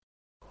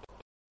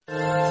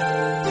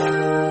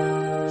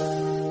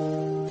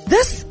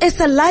is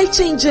a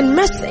life-changing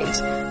message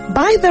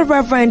by the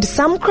Reverend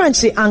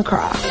Korankye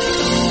Ankrah.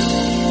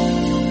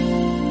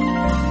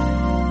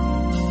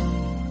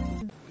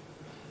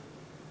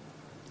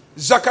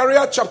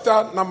 Zechariah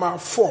chapter number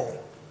 4,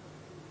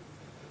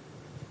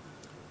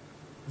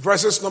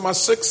 verses number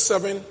 6,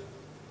 7,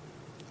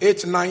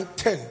 8, 9,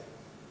 10.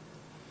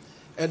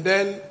 And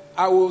then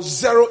I will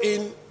zero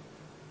in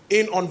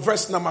on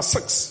verse number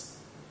 6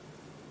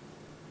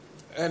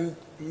 and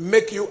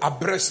make you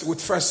abreast with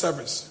first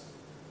service.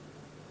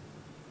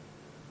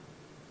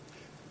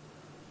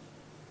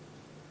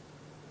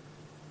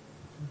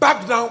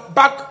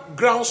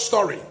 Background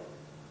story.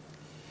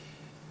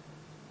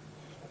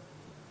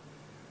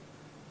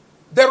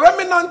 The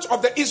remnant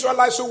of the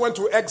Israelites who went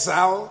to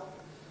exile,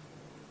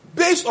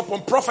 based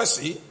upon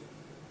prophecy,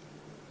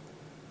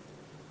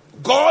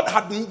 God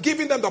had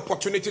given them the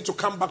opportunity to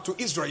come back to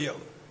Israel.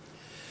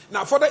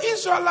 Now, for the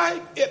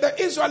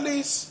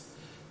Israelis,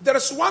 there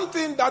is one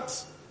thing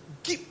that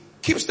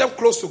keeps them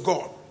close to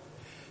God.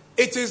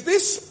 It is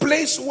this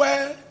place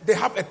where they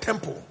have a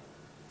temple.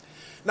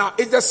 Now,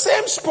 it's the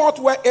same spot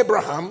where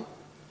Abraham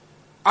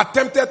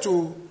attempted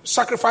to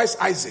sacrifice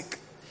Isaac.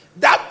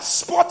 That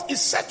spot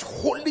is set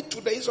holy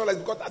to the Israelites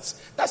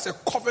because that's a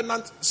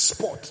covenant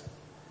spot.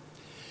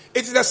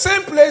 It's the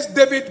same place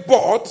David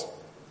bought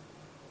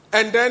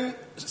and then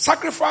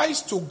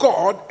sacrificed to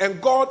God,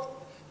 and God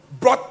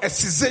brought a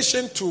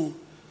cessation to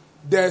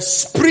the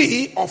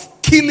spree of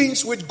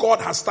killings which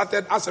God has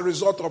started as a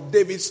result of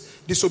David's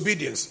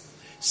disobedience.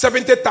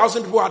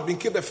 70,000 people had been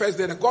killed the first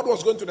day, and God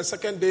was going to the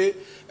second day,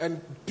 and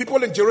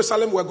people in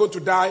Jerusalem were going to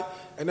die.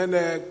 And then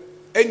the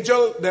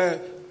angel,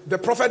 the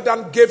prophet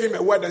Dan gave him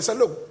a word and said,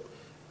 look,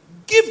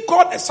 give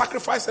God a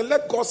sacrifice and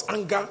let God's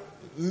anger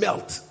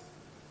melt.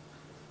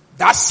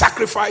 That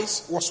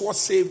sacrifice was what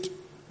saved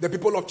the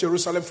people of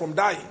Jerusalem from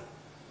dying.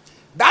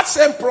 That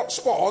same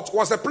spot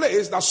was a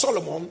place that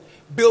Solomon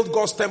built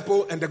God's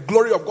temple, and the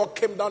glory of God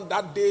came down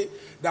that day.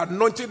 The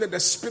anointing and the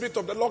spirit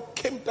of the Lord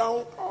came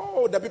down.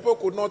 Oh,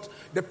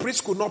 the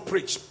priest could not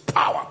preach.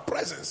 Power,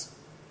 presence.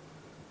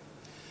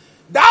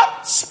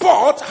 That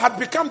spot had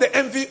become the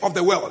envy of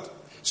the world.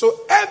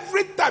 So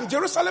every time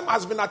Jerusalem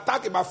has been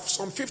attacked about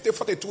some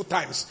 42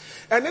 times.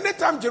 And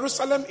anytime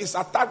Jerusalem is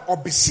attacked or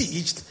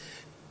besieged,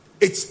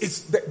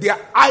 their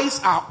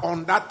eyes are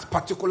on that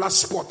particular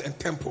spot and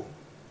temple.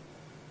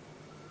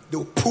 They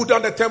will pull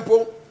down the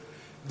temple.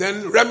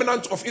 Then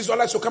remnant of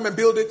Israelites will come and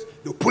build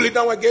it. They'll pull it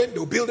down again.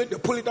 They'll build it. They'll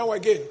pull it down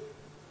again.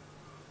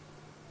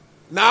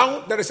 Now,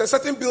 there is a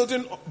certain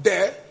building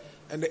there,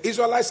 and the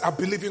Israelites are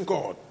believing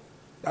God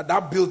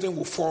that building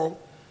will fall,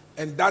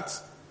 and that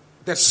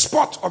the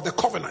spot of the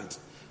covenant,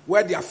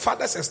 where their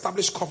fathers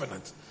established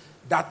covenant,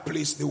 that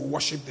place they will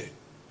worship there.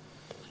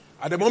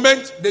 At the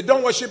moment, they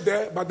don't worship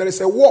there, but there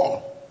is a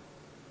wall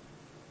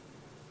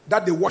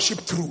that they worship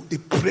through. They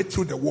pray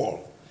through the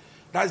wall.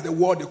 That's the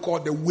wall they call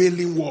the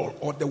Wailing Wall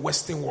or the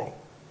Western Wall.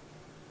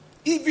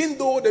 Even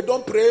though they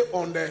don't pray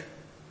on the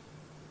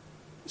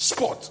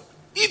spot,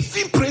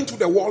 even praying to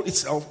the wall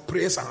itself,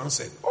 prayers are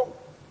answered. Oh,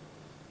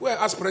 where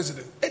as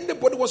president?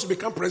 Anybody wants to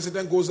become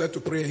president goes there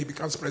to pray, he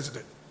becomes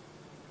president.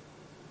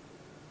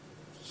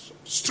 So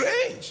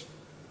strange.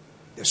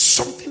 There's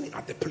something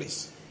at the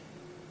place.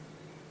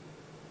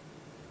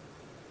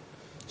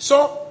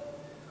 So,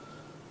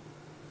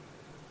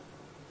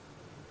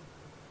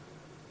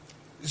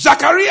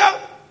 Zechariah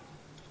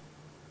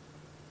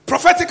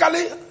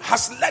prophetically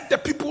has led the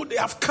people, they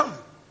have come.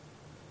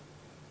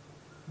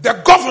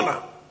 The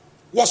governor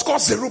was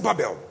called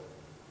Zerubbabel.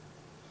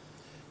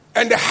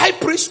 And the high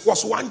priest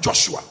was one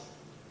Joshua.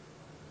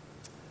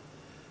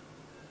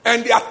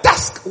 And their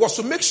task was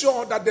to make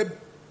sure that the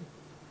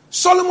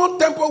Solomon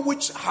temple,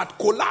 which had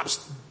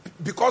collapsed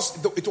because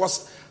it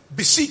was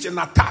besieged and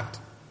attacked,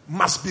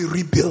 must be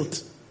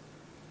rebuilt.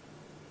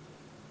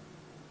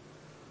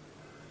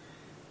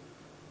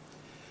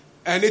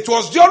 And it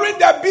was during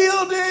the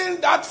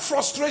building that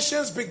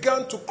frustrations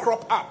began to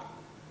crop up.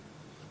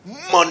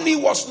 Money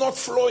was not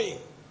flowing.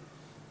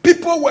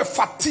 People were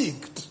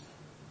fatigued.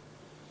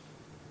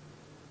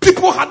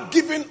 People had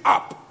given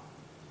up.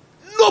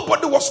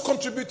 Nobody was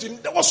contributing.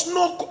 There was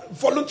no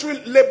voluntary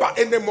labor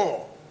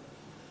anymore.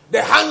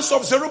 The hands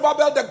of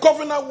Zerubbabel, the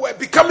governor, were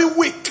becoming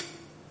weak.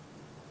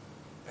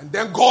 And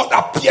then God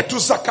appeared to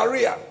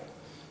Zechariah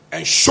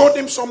and showed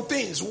him some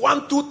things.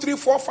 1, 2, 3,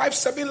 4, 5,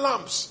 7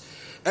 lamps.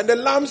 And the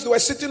lamps, they were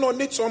sitting on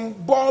it, some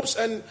bulbs,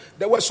 and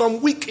there were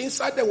some wick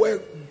inside. They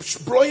were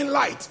blowing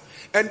light.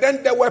 And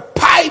then there were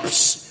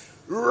pipes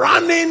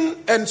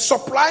running and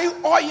supplying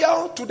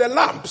oil to the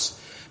lamps.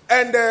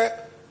 And the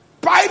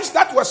pipes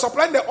that were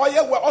supplying the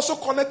oil were also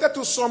connected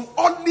to some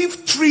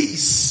olive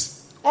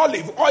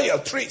oil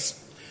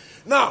trees.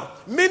 Now,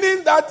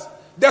 meaning that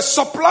the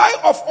supply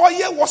of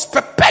oil was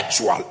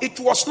perpetual. It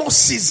was not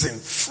season,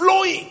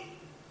 flowing.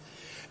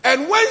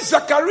 And when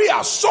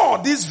Zechariah saw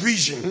this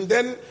vision,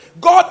 then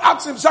God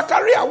asked him,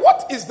 Zechariah,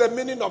 what is the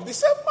meaning of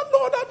this? He said, my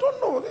Lord, I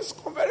don't know. This is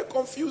very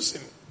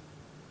confusing.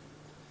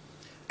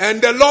 And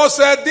the Lord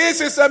said,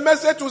 this is a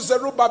message to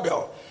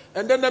Zerubbabel.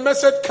 And then the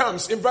message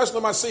comes in verse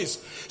number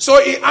 6. So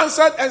he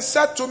answered and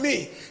said to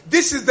me,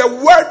 this is the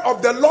word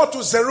of the Lord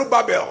to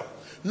Zerubbabel,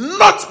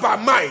 not by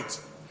might,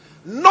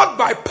 not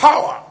by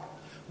power,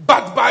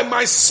 but by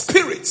my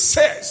spirit,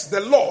 says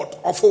the Lord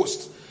of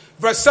hosts.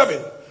 Verse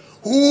 7.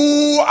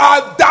 Who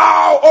art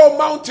thou, O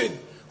mountain?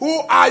 Who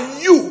are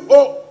you,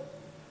 O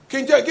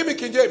King James? Give me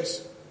King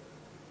James.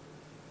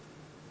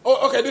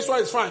 Oh, okay, this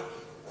one is fine.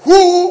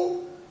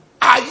 Who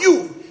are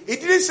you? He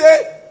didn't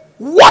say,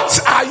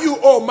 what are you,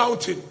 O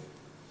mountain?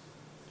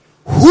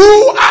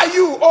 Who are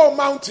you, O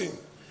mountain?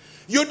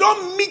 You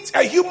don't meet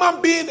a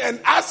human being and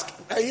ask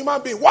a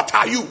human being, what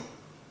are you?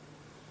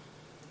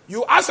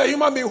 You ask a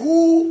human being,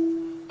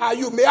 who are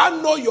you? May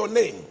I know your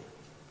name?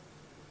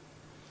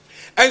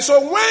 And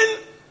so when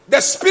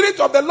the Spirit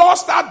of the Lord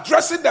starts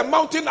dressing the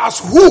mountain as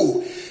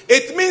who,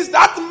 it means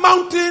that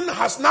mountain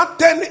has not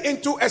turned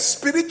into a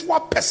spiritual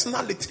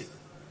personality.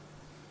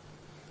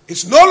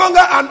 It's no longer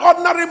an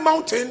ordinary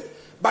mountain,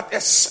 but a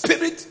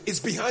spirit is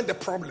behind the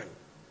problem.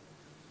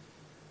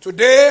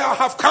 Today I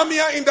have come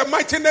here in the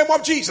mighty name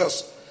of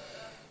Jesus.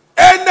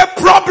 And the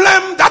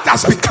problem that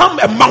has become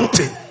a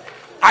mountain,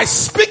 I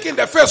speak in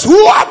the face.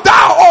 Who art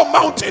thou, O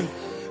mountain?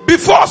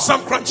 Before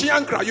some Korankye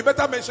Ankrah, you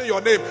better mention your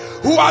name.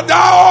 Who art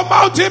thou, O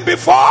mountain,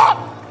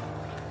 before?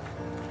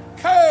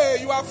 Hey,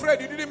 you are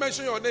afraid you didn't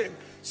mention your name.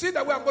 See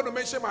the way I'm going to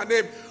mention my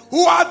name.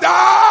 Who art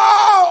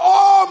thou,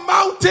 O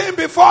mountain,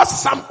 before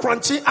some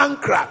Korankye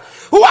Ankrah?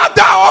 Who art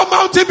thou, O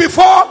mountain,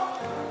 before?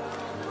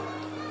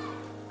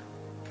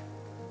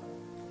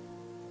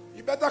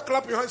 You better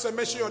clap your hands and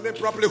mention your name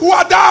properly. Who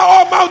art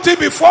thou, O mountain,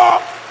 before?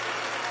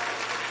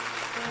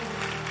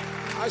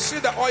 I see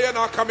the oil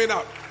now coming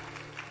out.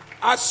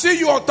 I see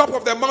you on top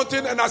of the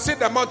mountain and I see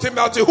the mountain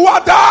melting. Who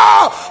art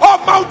thou,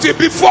 O mountain,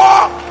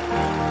 before?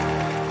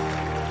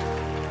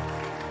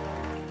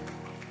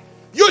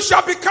 You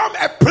shall become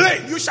a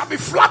plain. You shall be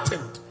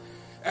flattened.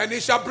 And he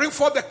shall bring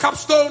forth the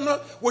capstone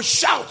with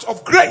shouts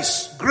of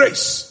grace,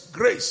 grace,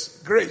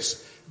 grace,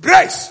 grace,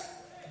 grace,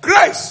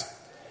 grace,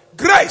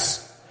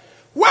 grace.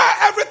 Where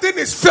everything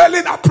is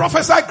failing, I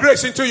prophesy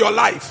grace into your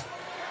life.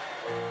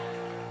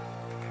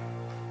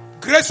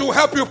 Grace will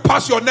help you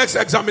pass your next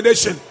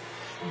examination.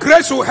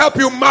 Grace will help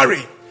you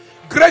marry.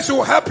 Grace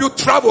will help you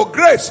travel.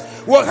 Grace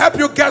will help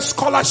you get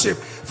scholarship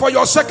for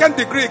your second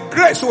degree.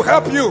 Grace will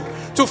help you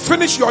to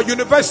finish your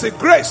university.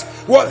 Grace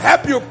will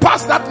help you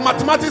pass that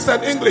mathematics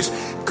and English.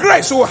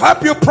 Grace will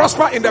help you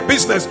prosper in the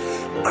business.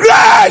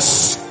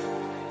 Grace.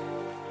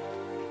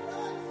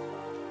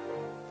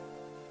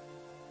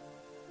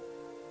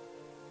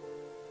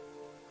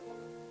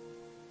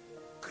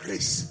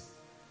 Grace.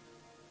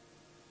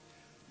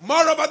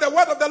 Moreover, the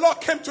word of the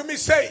Lord came to me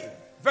saying,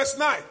 verse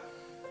 9,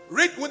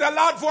 read with a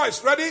loud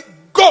voice. Ready?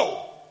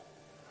 Go.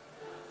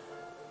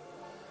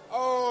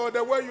 Oh,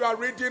 the way you are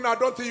reading, I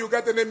don't think you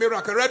get any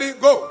miracle. Ready?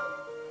 Go.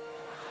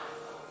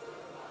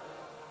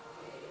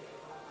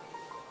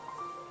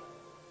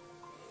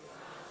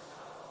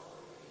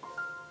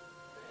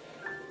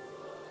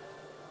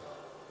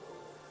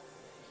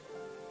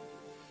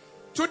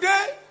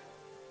 Today,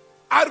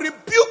 I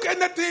rebuke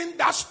anything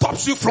that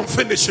stops you from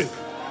finishing.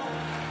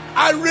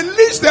 I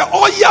release the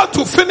oil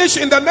to finish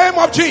in the name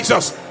of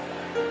Jesus.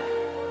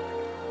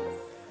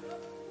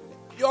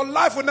 Your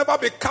life will never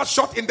be cut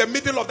short in the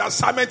middle of the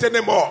assignment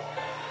anymore.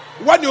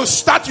 When you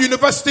start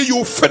university,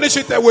 you finish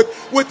it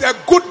with a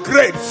good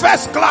grade.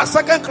 First class,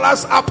 second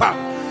class, upper.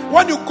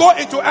 When you go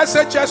into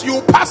SHS,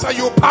 you pass and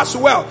you pass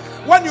well.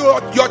 When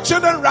your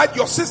children write,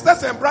 your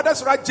sisters and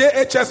brothers write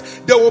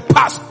JHS, they will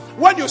pass.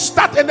 When you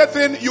start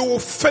anything, you will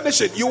finish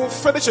it. You will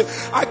finish it.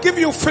 I give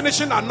you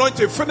finishing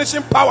anointing,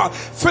 finishing power,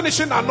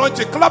 finishing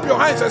anointing. Clap your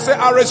hands and say,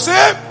 I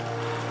receive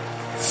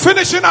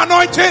finishing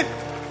anointing.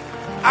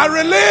 I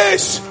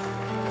release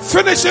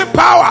finishing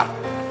power.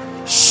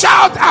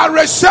 Shout, I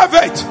receive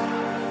it.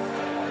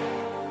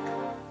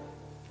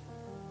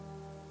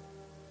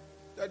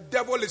 The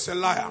devil is a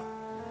liar.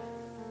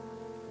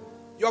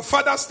 Your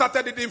father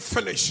started, it didn't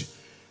finish.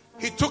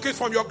 He took it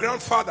from your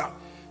grandfather.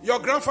 Your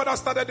grandfather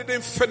started, it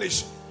didn't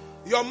finish.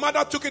 Your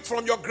mother took it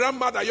from your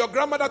grandmother. Your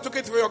grandmother took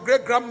it from your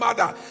great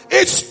grandmother.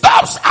 It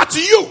stops at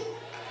you.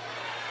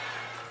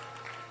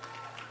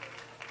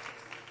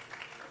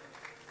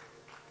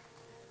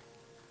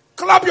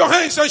 Clap your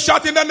hands and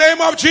shout in the name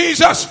of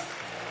Jesus.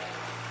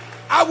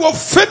 I will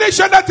finish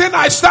anything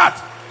I start.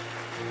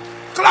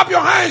 Clap your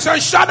hands and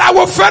shout, I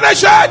will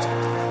finish it.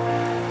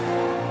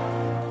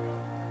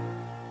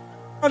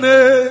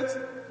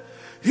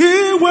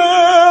 He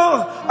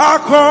will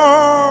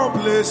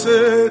accomplish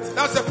it.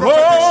 That's a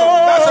prophetic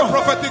song. That's a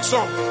prophetic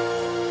song.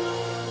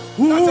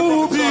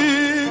 Who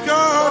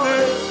began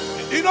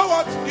it? You know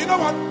what? You know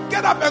what?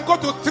 Get up and go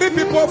to 3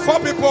 people, 4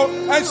 people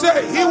and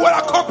say, he will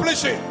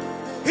accomplish it.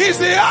 He's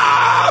the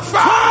Alpha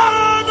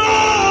and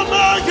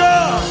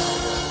Omega.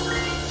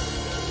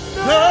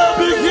 The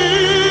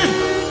beginning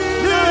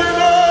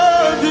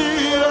of the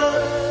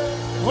end.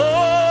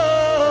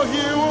 Oh,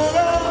 he will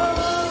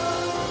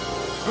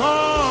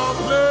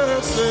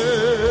accomplish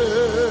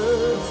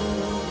it.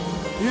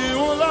 He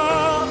will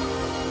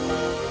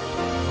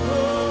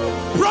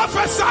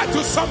Prophesy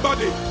to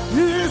somebody.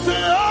 He's the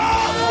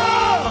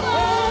Alpha.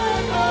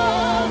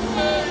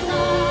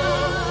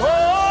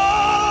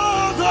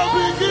 Oh, the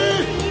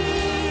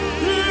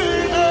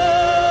beginning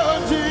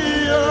and the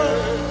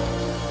end.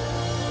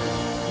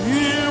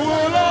 He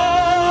will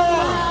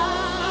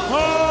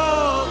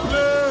all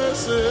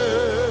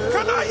places.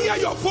 Can I hear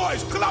your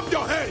voice? Clap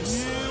your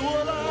hands. He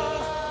will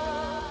all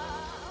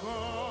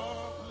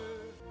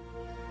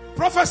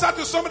Prophesy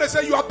to somebody.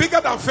 Say you are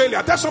bigger than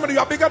failure. Tell somebody you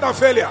are bigger than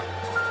failure.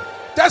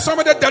 Tell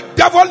somebody the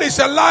devil is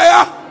a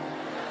liar.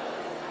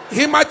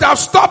 He might have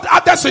stopped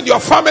others in your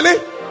family.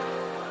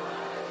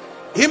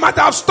 He might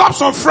have stopped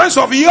some friends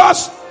of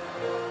yours.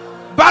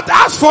 But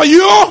as for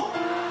you,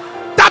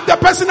 that the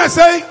person is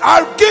saying,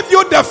 I'll give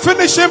you the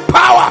finishing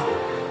power.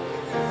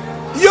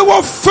 You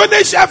will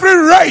finish every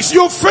race.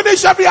 You will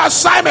finish every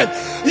assignment.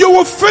 You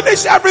will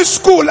finish every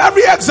school,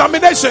 every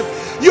examination.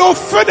 You will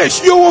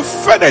finish. You will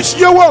finish.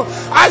 You will.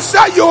 I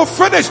said you will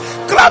finish.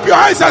 Clap your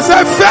hands and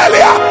say,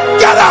 failure,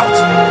 get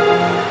out.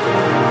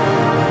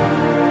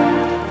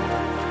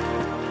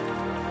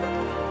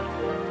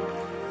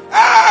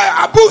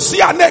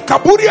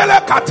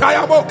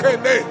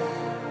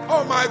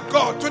 Oh my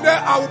God, today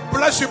I will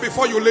bless you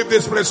before you leave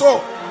this place.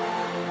 Oh,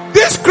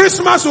 this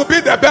Christmas will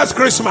be the best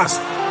Christmas.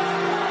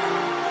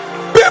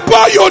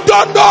 People you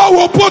don't know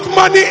will put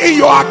money in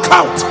your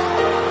account.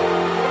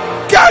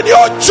 Can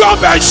you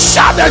jump and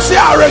shout and say,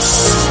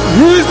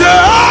 He's the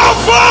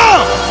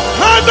Alpha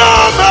and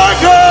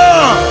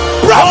Omega.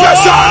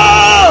 Prophesy.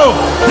 Oh,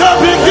 the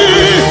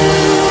beginning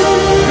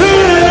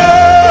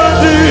and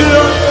the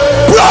end.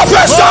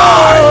 Prophesy.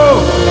 Oh,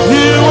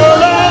 he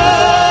will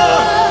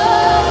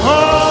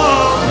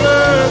all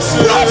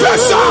places.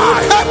 Prophesy.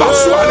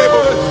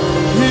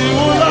 He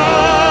will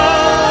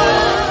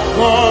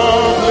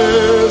all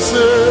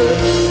places.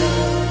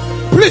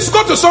 Please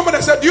go to somebody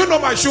and say, do you know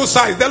my shoe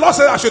size? The Lord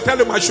said I should tell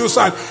you my shoe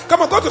size.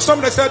 Come on, go to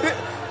somebody and say,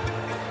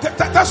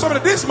 tell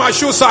somebody, this is my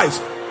shoe size.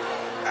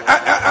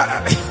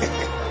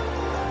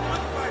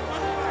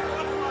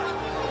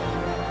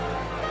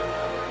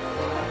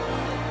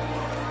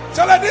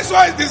 Tell her this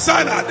one is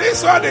designer.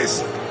 This one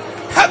is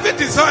heavy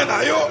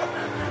designer. You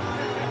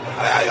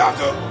have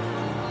to.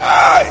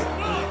 Hey.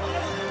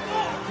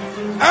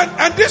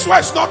 And this one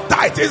is not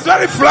tight. It's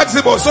very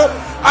flexible. So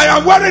I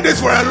am wearing this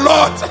for a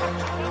lot.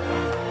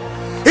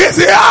 He's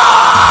the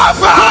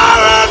Alpha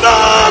and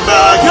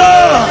Omega.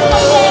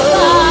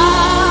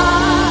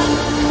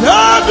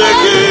 The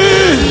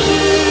beginning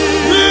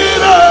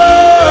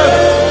and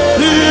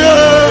the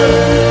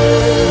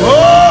end.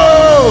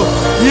 Oh,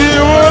 he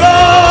will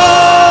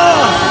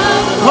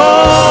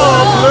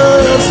all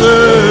places.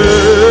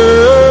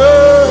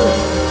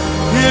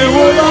 He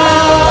will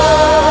all.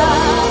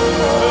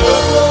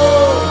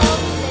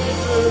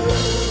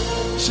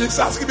 She's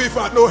asking me if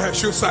I know her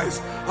shoe size.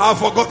 I've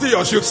forgotten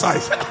your shoe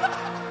size.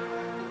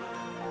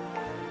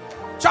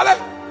 Charlie,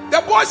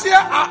 the boys here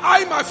are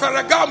eyeing my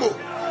Ferragamo.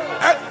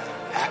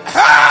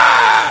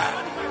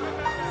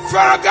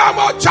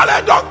 Ferragamo,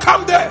 Charlie, don't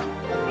come there.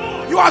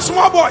 You are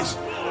small boys.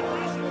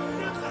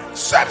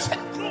 Same size.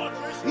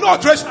 No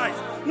dress.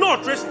 No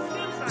dress.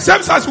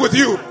 Same size with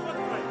you.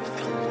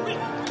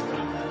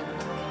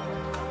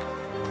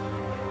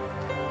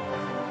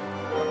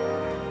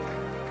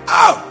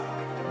 Oh,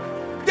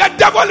 the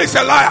devil is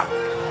a liar.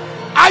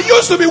 I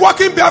used to be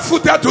walking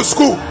barefooted to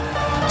school.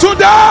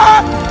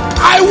 Today,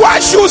 I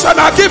wear shoes and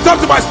I give them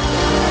to my.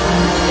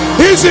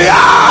 He's the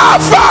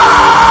Alpha.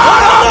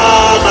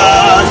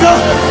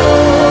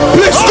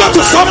 Please go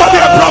to somebody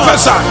and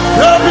prophesy.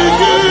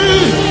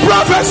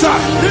 Prophesy.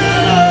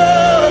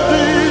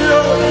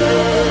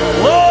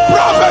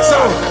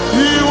 Prophesy.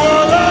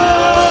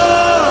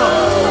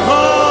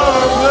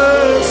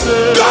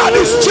 God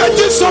is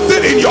changing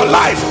something in your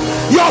life.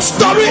 Your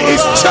story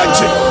is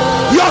changing.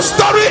 Your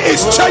story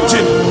is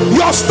changing.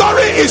 Your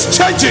story is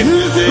changing.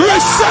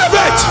 Receive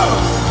it.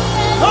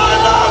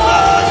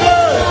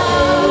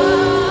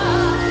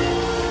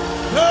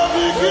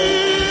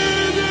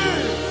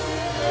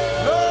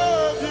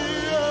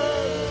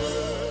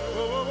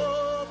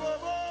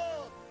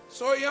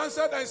 So he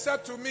answered and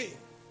said to me,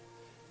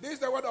 this is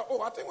the word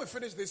of, I think we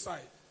finished this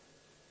side.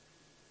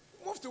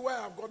 Move to where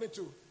I've gotten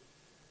to.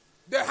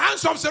 The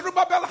hands of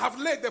Zerubbabel have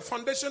laid the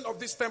foundation of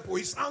this temple.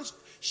 His hands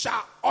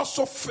shall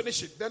also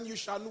finish it. Then you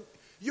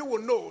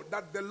will know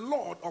that the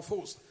Lord of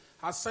hosts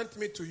has sent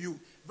me to you.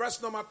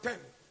 Verse number 10.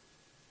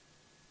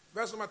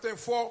 Verse number 10.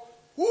 For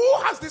who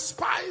has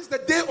despised the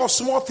day of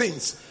small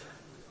things?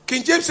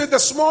 King James said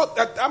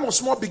the time of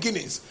small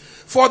beginnings.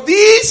 For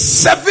these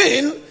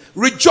 7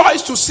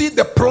 rejoice to see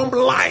the plumb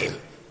line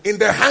in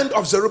the hand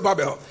of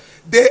Zerubbabel.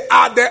 They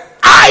are the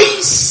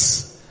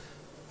eyes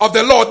of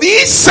the Lord.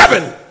 These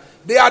 7.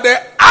 They are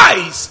the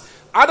eyes.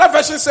 Other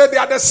versions say they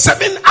are the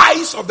 7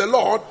 eyes of the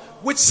Lord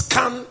which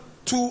scan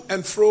to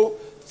and fro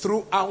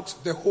throughout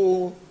the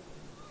whole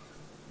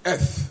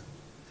earth.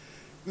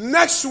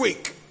 Next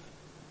week,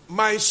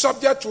 my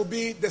subject will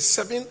be the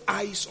 7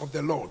 eyes of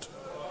the Lord.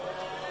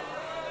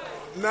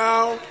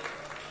 Now,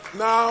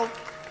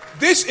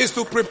 This is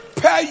to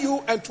prepare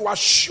you and to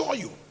assure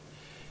you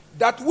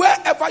that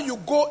wherever you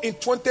go in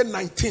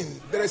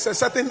 2019, there is a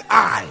certain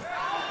eye.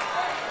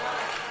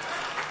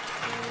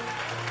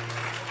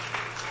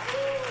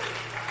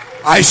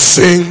 I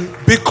sing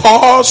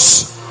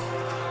because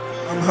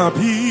I'm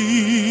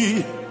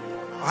happy.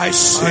 I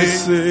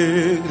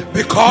sing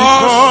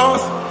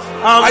because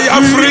I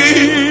am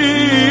free.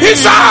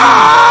 His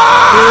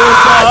eyes,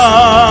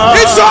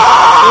 His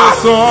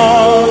eyes,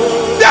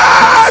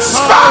 the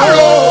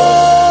sparrow,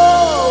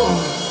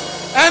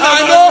 and I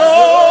know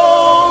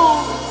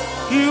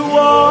He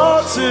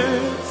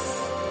watches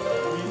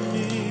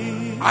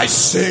me. I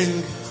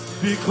sing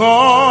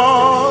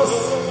because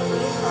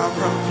I'm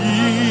happy.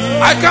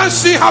 I can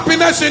see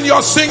happiness in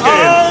your singing.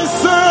 I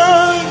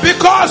sing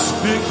because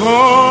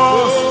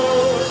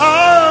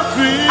I'm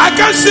free. I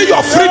can see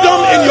your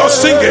freedom in your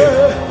singing.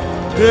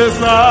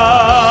 His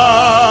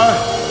eye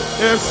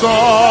is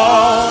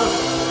on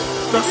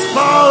the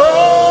sparrow,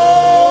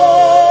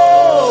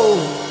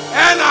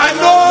 and I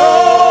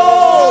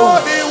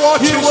know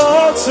He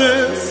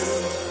watches.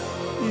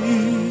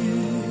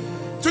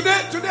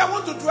 Today I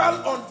want to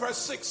dwell on verse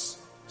 6.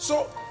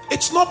 So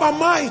it's not by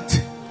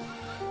might,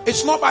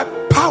 it's not by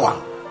power,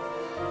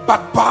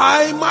 but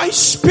by my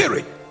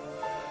spirit,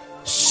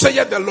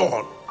 saith the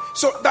Lord.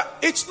 So that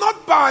it's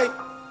not by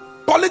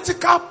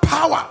political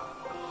power,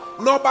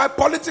 nor by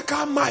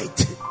political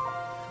might,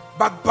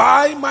 but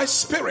by my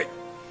spirit.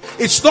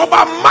 It's not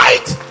by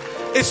might,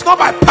 it's not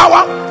by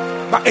power,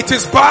 but it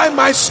is by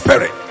my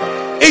spirit.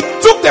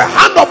 It took the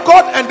hand of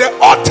God and the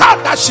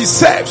altar that she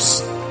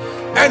serves,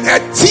 and her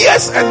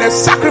tears and her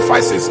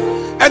sacrifices,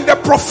 and the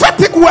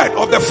prophetic word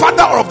of the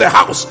father of the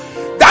house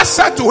that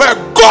said to her,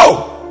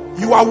 go,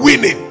 you are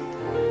winning.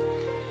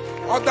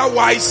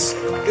 Otherwise,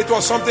 it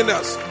was something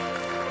else.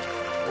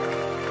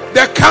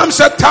 There comes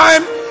a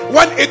time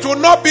when it will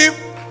not be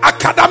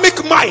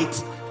academic might,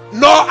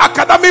 nor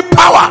academic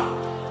power,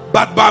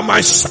 but by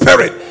my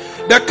spirit.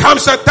 There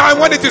comes a time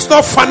when it is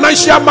not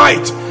financial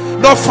might,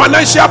 nor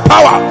financial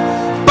power,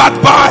 but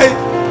by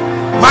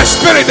my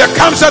spirit. There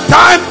comes a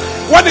time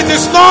when it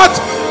is not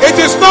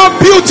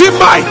beauty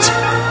might,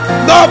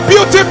 nor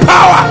beauty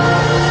power,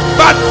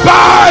 but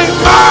by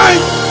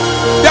mine.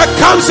 There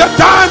comes a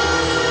time,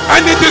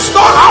 and it is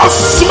not how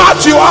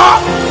smart you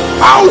are,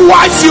 how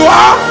wise you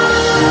are,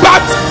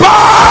 but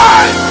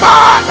by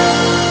my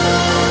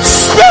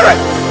spirit.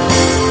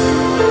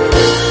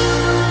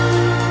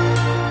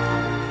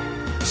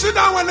 Sit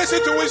down and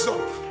listen to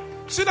wisdom.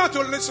 Sit down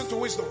to listen to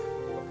wisdom.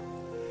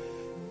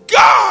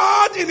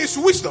 God, in His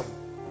wisdom,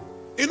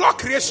 in all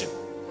creation,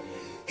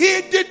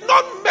 He did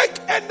not make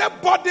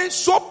anybody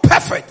so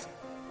perfect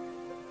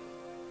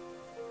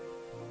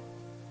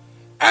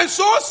and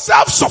so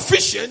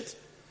self-sufficient,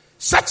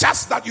 such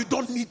as that you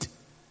don't need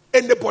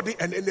anybody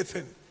and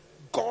anything.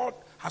 God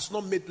has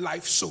not made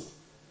life so.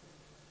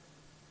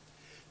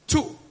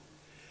 2,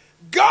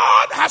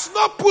 God has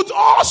not put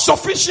all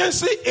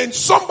sufficiency in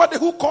somebody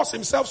who calls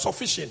himself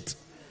sufficient,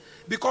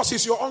 because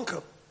he's your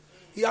uncle.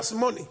 He has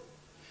money.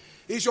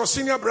 He's your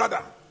senior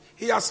brother.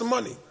 He has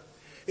money.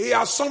 He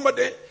has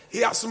somebody. He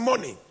has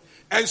money.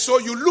 And so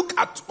you look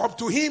up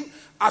to him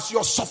as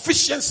your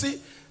sufficiency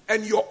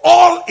and your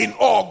all in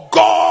all.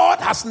 God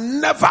has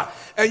never,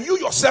 and you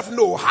yourself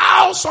know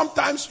how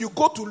sometimes you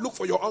go to look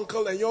for your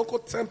uncle and your uncle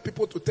tells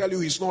people to tell you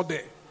he's not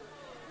there.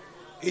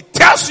 It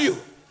tells you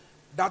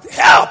that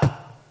help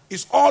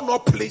is all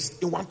not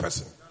placed in one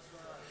person.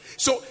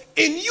 So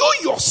in you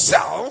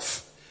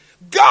yourself,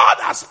 God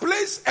has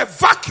placed a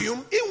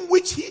vacuum in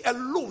which He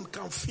alone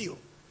can fill.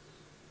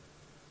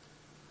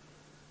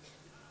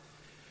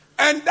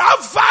 And that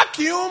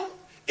vacuum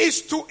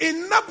is to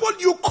enable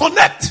you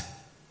connect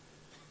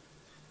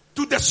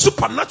to the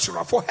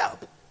supernatural for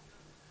help.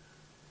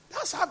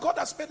 That's how God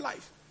has made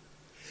life.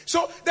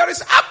 So there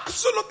is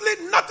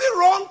absolutely nothing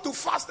wrong to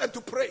fast and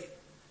to pray.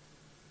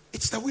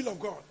 It's the will of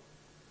God.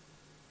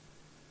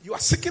 You are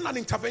seeking an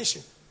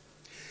intervention.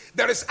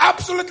 There is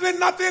absolutely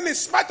nothing, in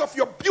spite of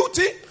your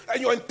beauty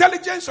and your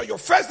intelligence or your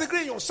first degree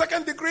and your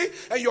second degree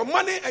and your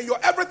money and your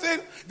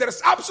everything, there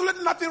is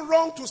absolutely nothing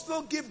wrong to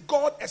still give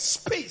God a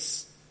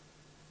space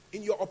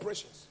in your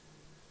operations.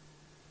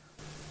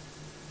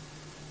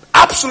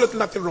 Absolutely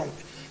nothing wrong.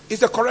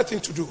 It's the correct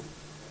thing to do.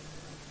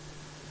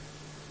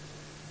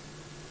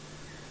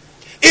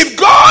 If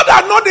God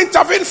had not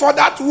intervened for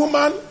that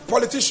woman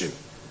politician,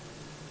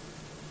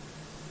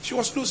 she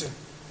was losing.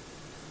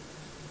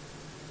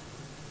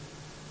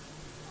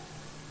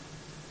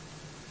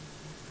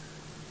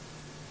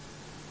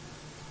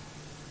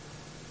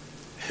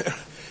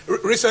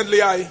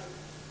 Recently, I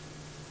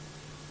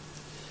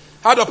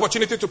had the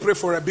opportunity to pray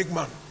for a big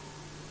man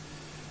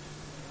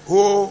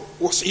who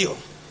was ill.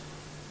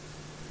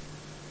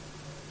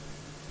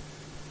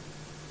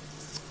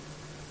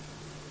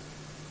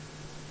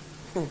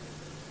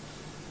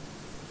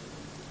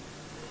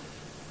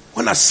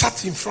 When I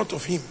sat in front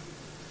of him,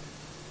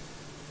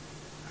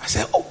 I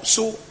said, oh,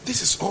 so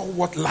this is all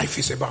what life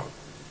is about.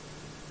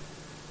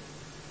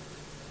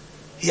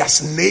 He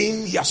has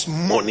name, he has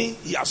money,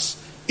 he has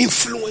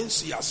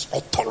influence, he has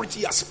authority,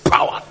 he has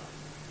power.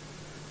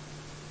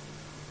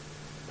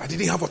 But he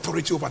didn't have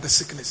authority over the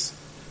sickness.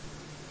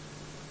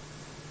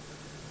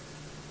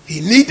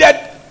 He needed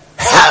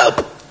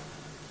help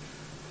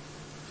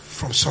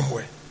from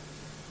somewhere.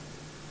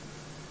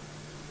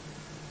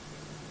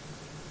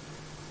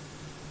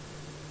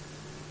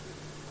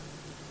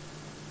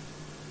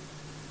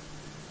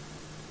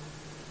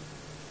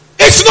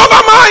 It's not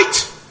by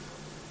might.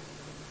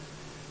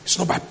 It's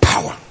not by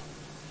power.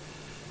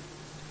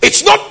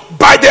 It's not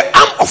by the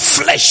arm of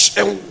flesh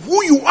and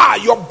who you are,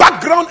 your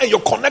background and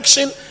your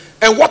connection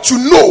and what you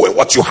know and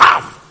what you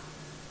have.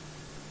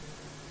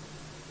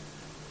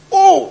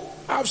 Oh,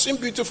 I've seen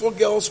beautiful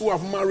girls who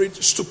have married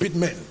stupid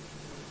men.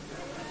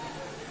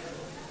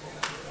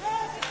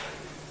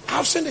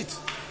 I've seen it.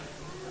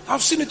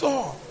 I've seen it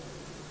all.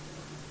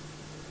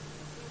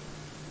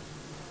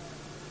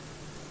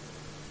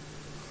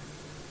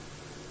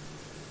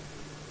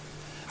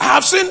 I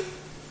have seen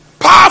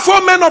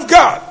powerful men of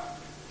God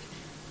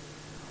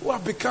who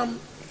have become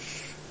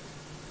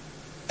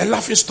a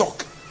laughing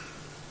stock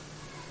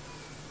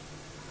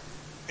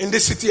in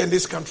this city and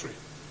this country.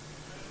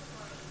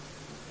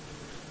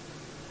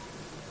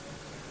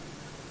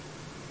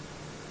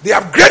 They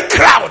have great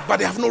crowd, but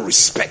they have no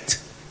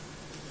respect.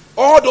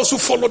 All those who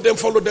follow them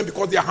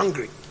because they are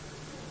hungry.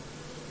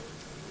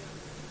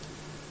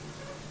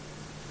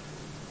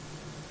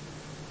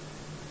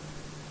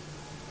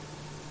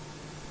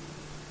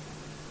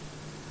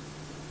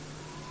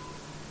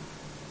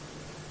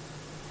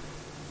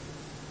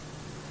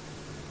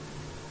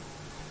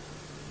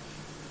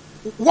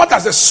 What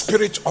does the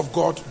Spirit of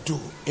God do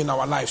in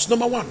our lives?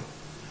 Number one,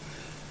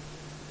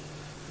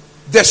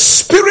 the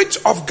Spirit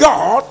of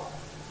God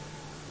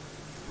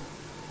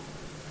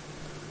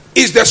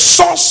is the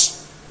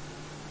source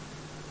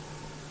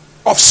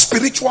of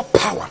spiritual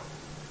power,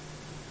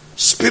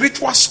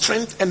 spiritual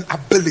strength and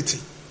ability.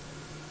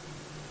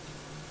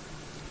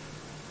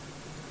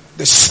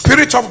 The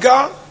Spirit of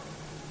God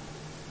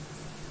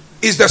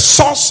is the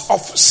source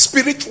of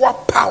spiritual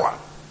power,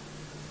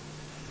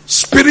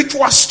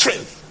 spiritual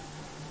strength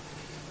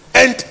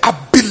and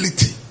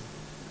ability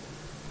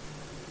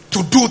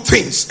to do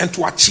things and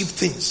to achieve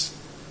things.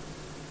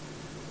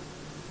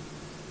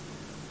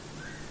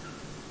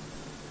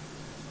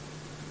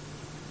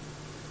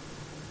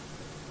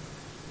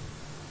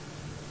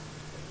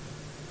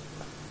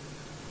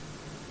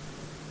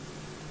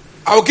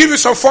 I'll give you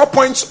some 4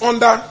 points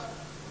under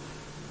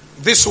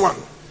this one.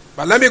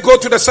 But let me go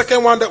to the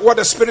second one, that what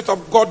the Spirit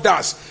of God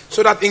does,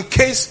 so that in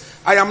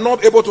case I am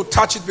not able to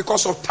touch it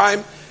because of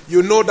time,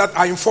 you know that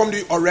I informed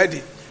you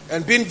already.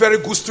 And being very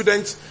good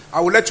students,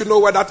 I will let you know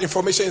where that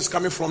information is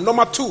coming from.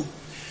 Number 2,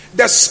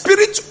 the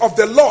Spirit of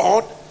the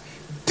Lord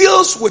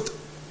deals with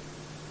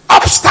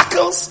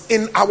obstacles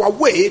in our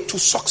way to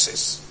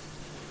success.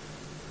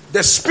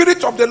 The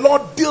Spirit of the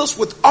Lord deals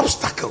with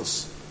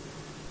obstacles,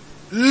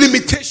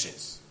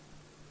 limitations,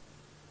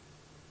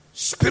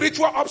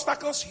 spiritual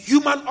obstacles,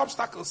 human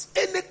obstacles,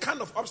 any kind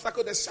of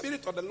obstacle. The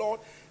Spirit of the Lord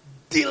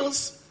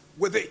deals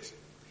with it.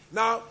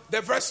 Now,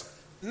 the verse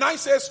 9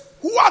 says,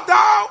 who art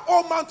thou,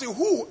 O mountain?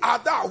 Who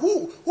art thou?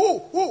 Who?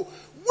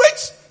 Which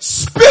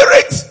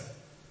spirit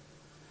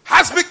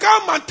has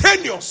become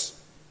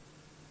mountainous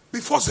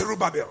before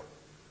Zerubbabel?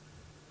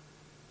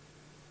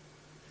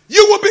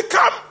 You will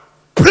become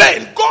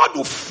plain. God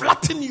will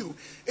flatten you.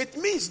 It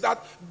means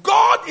that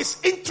God is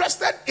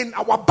interested in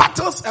our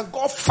battles and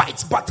God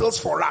fights battles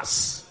for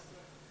us.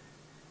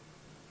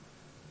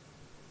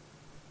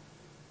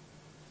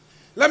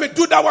 Let me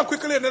do that one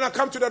quickly and then I'll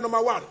come to the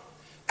number 1.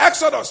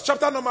 Exodus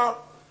chapter number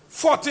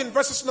 14,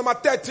 verses number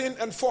 13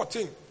 and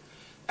 14.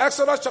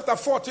 Exodus chapter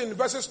 14,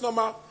 verses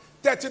number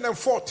 13 and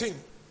 14.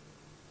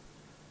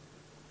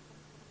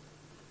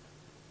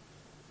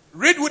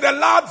 Read with a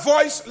loud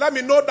voice. Let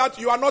me know that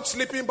you are not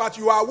sleeping, but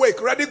you are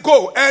awake. Ready,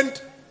 go. And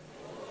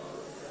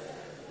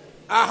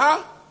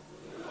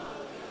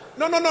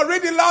No,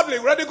 read it loudly.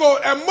 Ready, go.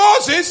 And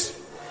Moses.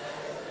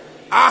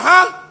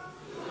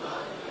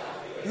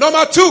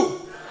 Number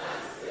 2.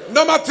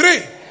 Number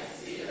 3.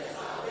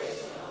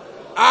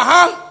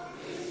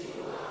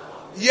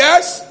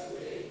 Yes.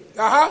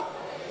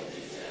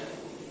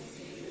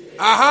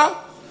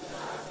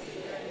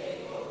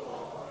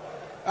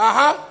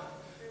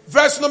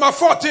 Verse number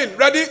 14.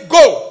 Ready?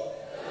 Go.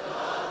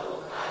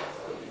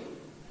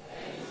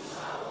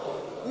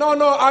 No,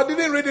 I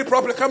didn't read it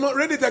properly. Come on,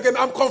 read it again.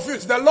 I'm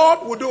confused. The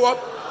Lord will do what?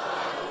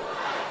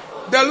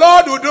 The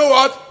Lord will do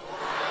what?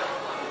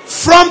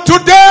 From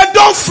today,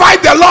 don't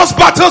fight the Lord's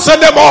battles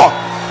anymore.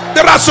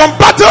 There are some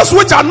battles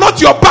which are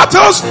not your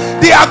battles.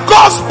 They are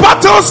God's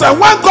battles. And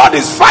when God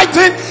is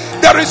fighting,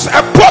 there is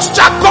a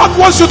posture God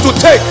wants you to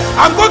take.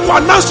 I'm going to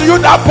announce to you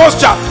that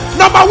posture.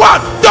 Number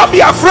 1, don't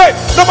be afraid.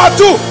 Number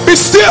 2, be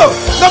still.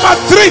 Number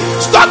 3,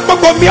 stop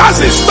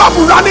bogomiazing. Stop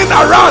running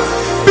around.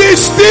 Be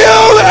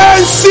still and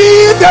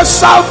see the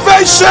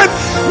salvation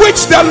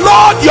which the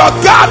Lord your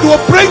God will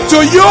bring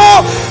to you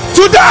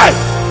today.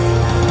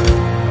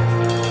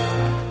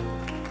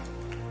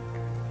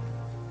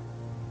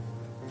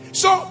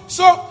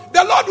 So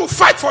the Lord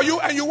for you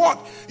and you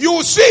what? You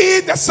will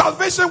see the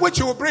salvation which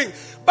you will bring.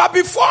 But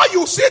before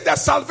you see the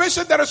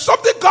salvation, there is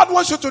something God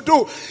wants you to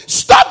do.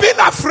 Stop being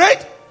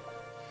afraid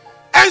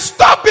and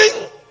stop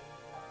being.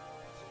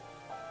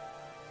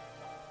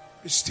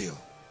 Be still.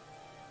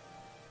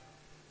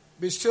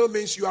 Be still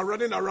means you are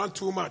running around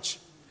too much.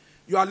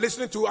 You are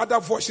listening to other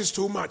voices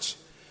too much.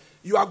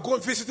 You are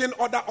going visiting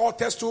other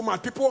altars too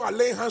much. People are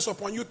laying hands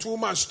upon you too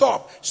much.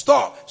 Stop.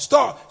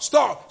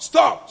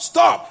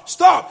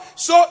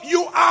 So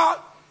you are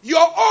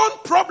your own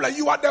problem.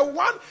 You are the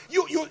one.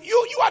 You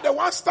are the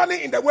one standing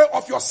in the way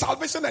of your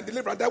salvation and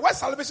deliverance. The word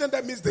salvation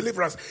that means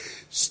deliverance.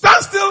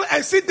 Stand still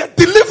and see the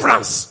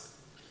deliverance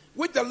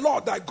which the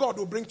Lord thy God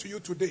will bring to you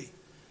today.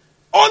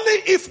 Only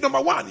if,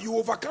 number one, you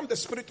overcome the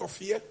spirit of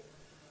fear,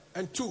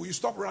 and two, you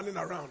stop running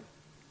around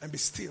and be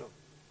still.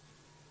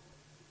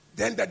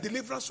 Then the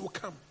deliverance will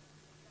come.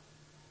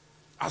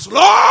 As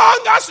long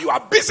as you are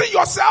busy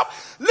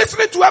yourself,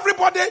 listening to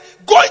everybody,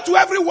 going to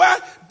everywhere,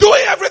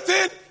 doing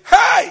everything,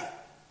 hey,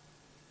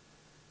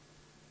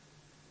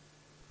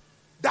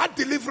 that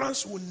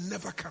deliverance will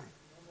never come.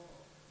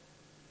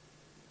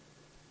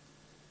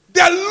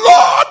 The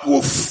Lord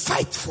will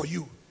fight for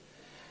you.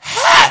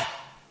 Hey!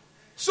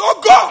 So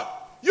God,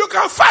 you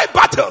can fight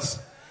battles.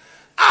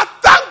 I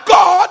thank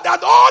God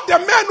that all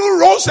the men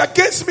who rose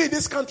against me in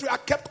this country are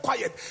kept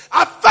quiet.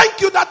 I thank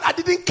you that I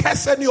didn't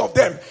curse any of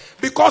them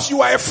because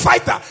you are a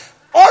fighter.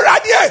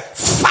 Already,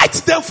 fight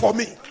them for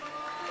me.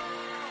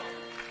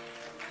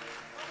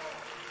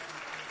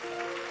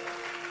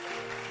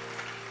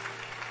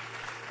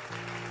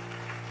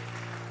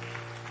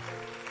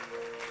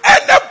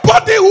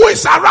 Anybody who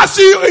is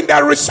harassing you in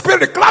the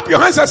spirit, clap your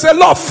hands and say,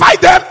 Lord,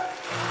 fight them.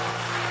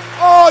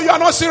 Oh, you are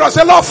not serious.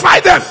 Say, Lord,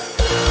 fight them.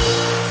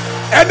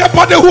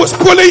 Anybody who's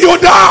pulling you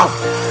down,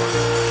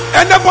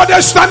 anybody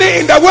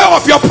standing in the way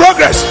of your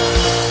progress,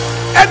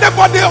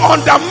 anybody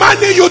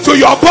undermining you to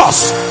your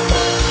boss,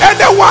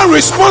 anyone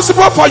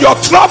responsible for your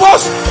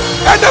troubles,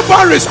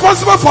 anyone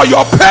responsible for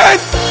your pain,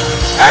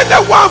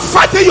 anyone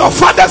fighting your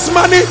father's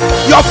money,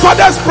 your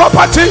father's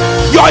property,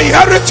 your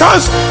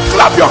inheritance,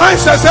 clap your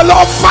hands and say,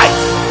 Lord, fight,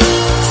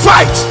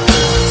 fight,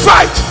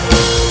 fight,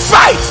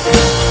 fight.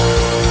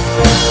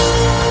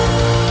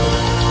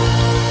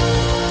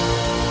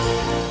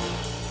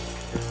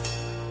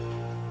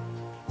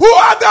 Who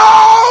are thou,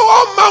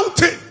 O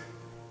mountain?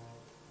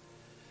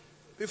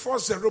 Before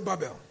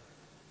Zerubbabel.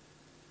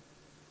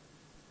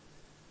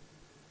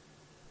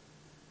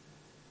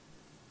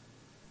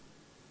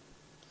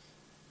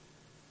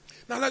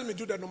 Now let me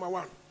do that number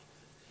one.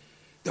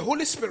 The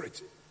Holy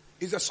Spirit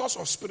is a source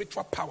of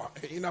spiritual power,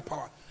 inner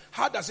power.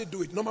 How does it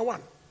do it? Number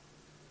one.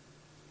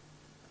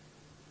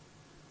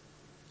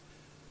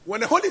 When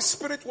the Holy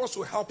Spirit wants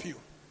to help you,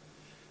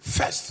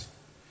 first,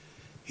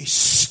 He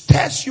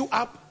stirs you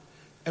up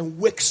and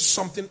wakes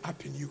something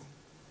up in you.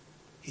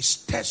 He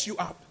stirs you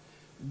up,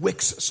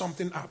 wakes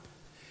something up.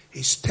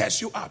 He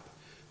stirs you up,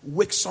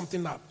 wakes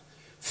something up.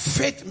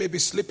 Faith may be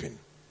sleeping.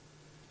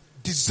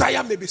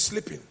 Desire may be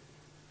sleeping.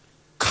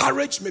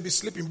 Courage may be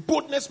sleeping.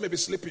 Boldness may be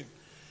sleeping.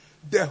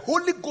 The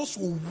Holy Ghost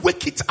will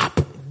wake it up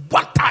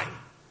one time.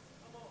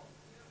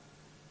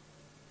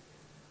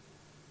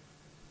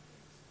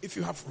 If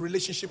you have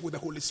relationship with the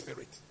Holy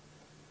Spirit.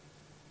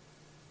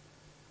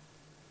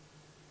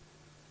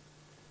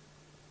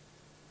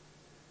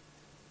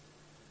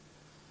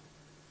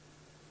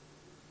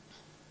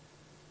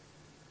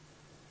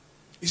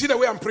 You see the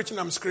way I'm preaching,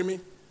 I'm screaming?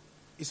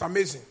 It's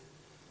amazing.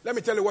 Let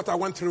me tell you what I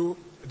went through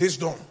this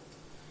dawn.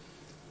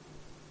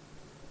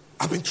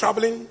 I've been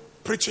traveling,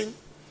 preaching.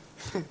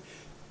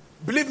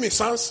 Believe me,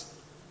 sons,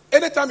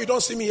 anytime you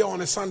don't see me here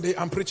on a Sunday,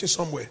 I'm preaching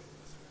somewhere.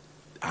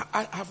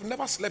 I have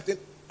never slept in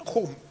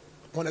home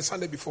on a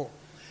Sunday before.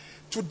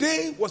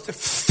 Today was the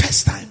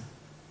first time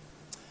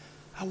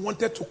I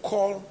wanted to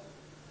call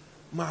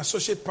my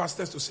associate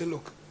pastors to say,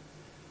 look,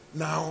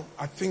 now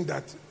I think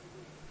that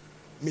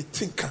me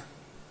thinker.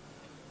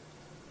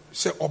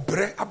 Say,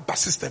 obre abba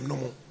system no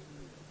more.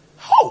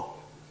 How?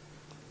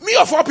 Me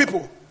of all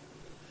people.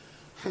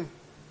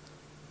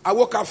 I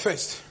woke up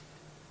first.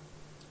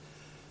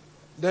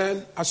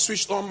 Then I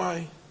switched on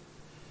my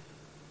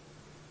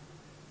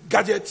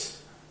gadget,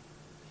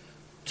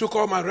 took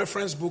all my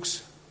reference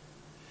books.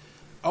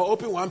 I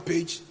opened one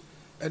page,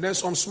 and then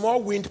some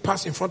small wind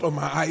passed in front of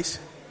my eyes.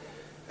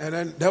 And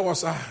then there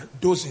was a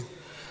dozing.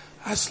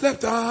 I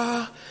slept.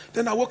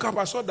 Then I woke up.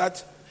 I saw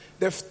that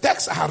the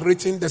text I had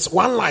written, there's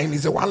one line,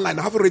 is a one line.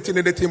 I haven't written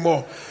anything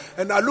more.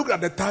 And I looked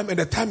at the time, and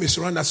the time is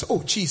run. I said,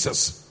 oh,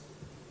 Jesus.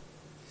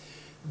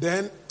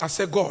 Then I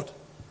said, God,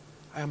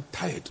 I am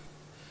tired.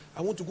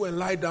 I want to go and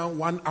lie down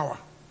 1 hour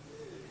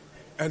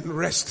and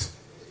rest.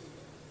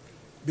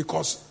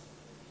 Because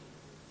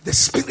the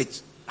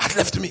spirit had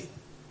left me.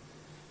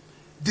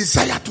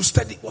 Desire to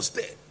study was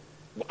there.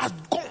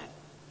 Had gone.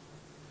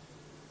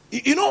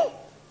 You know,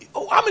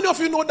 how many of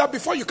you know that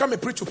before you come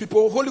and preach to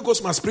people, Holy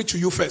Ghost must preach to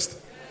you first?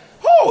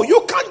 No,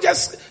 you can't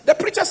just, the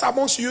preachers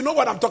amongst you, you know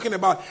what I'm talking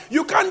about.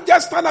 You can't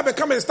just stand up and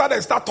come and start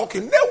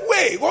talking. No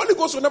way. The Holy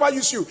Ghost will never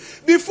use you.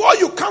 Before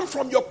you come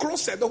from your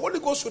closet, the Holy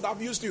Ghost should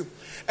have used you.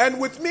 And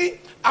with me,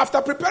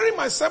 after preparing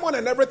my sermon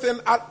and everything,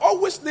 I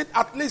always need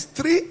at least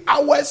 3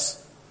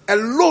 hours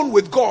alone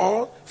with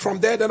God. From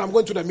there, then I'm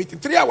going to the meeting.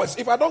 3 hours.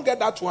 If I don't get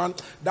that one,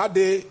 that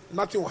day,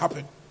 nothing will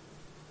happen.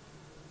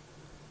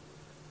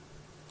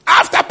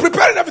 After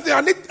preparing everything,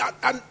 I need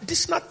an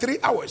additional 3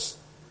 hours.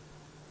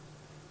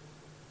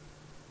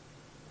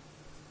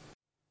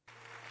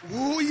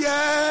 Oh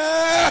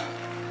yeah.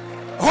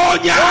 Oh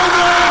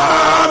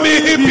yeah.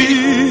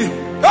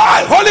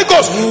 Hey, Holy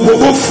Ghost.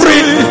 Oh,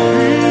 free.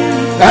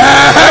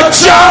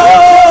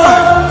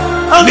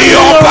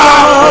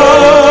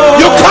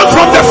 You come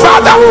from the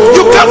Father.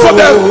 You come from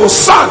the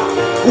Son.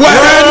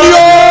 When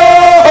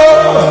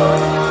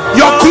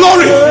your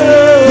glory,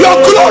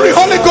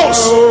 Holy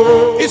Ghost,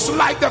 is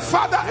like the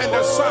Father and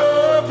the Son.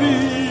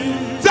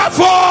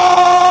 Therefore,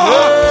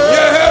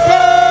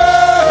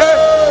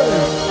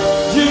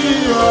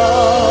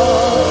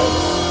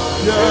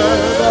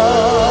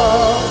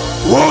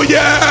 oh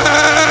yeah.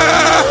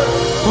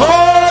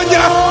 Oh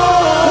yeah.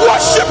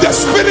 Worship the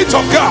Spirit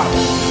of God.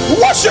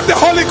 Worship the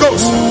Holy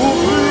Ghost.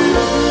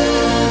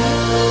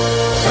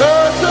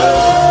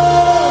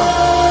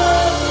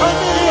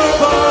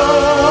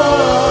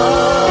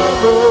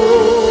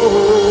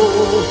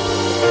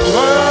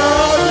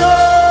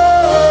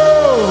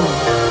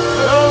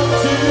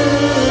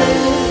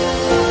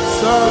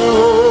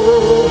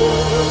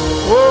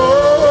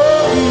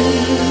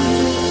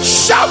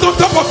 Shout on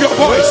top of your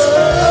voice.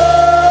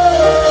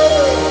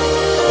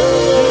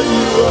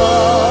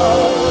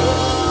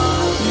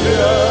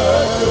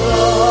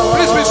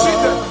 Please be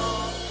seated.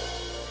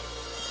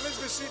 Please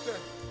be seated.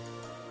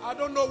 I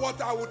don't know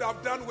what I would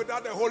have done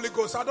without the Holy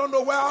Ghost. I don't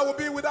know where I would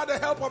be without the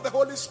help of the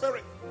Holy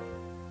Spirit.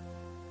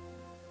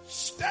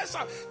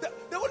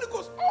 The Holy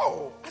Ghost.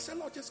 Oh, I said,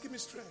 Lord, just give me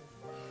strength.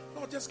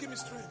 Lord, just give me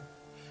strength.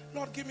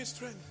 Lord, give me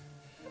strength.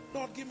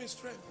 Lord, give me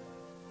strength.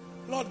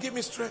 Lord, give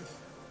me strength.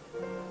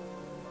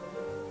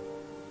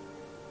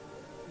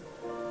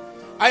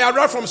 I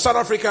arrived from South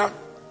Africa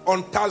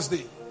on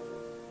Thursday.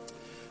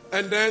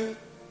 And then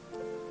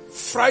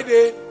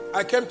Friday,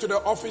 I came to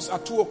the office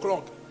at 2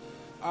 o'clock.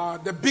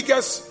 The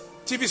biggest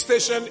TV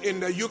station in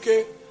the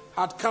UK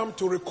had come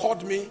to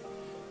record me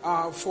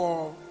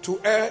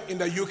to air in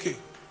the UK.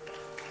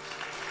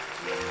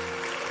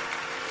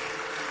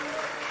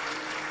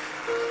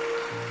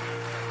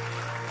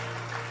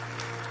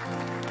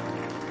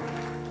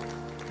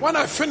 When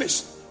I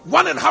finished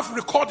 1.5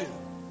 recording,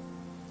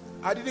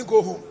 I didn't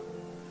go home.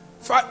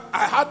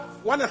 I had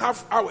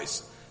 1.5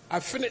 hours. I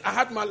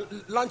had my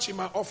lunch in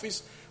my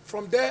office.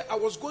 From there, I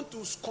was going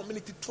to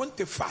Community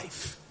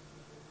 25.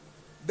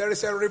 There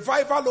is a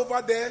revival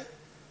over there,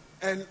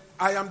 and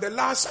I am the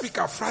last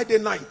speaker Friday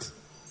night.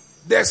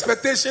 The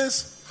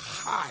expectations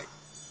high.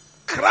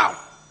 Crowd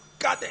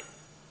gathered.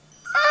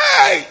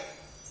 Hey!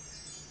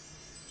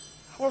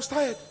 I was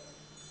tired.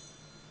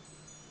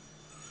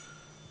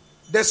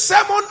 The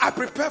sermon I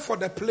prepared for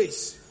the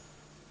place.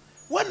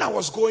 When I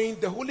was going,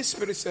 the Holy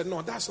Spirit said,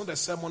 no, that's not a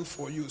sermon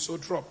for you. So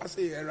drop. I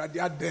said,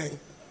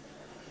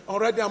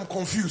 already I'm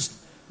confused.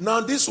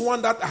 Now this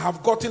one that I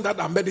have gotten that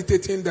I'm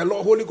meditating, the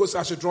Lord Holy Ghost,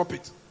 I should drop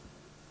it.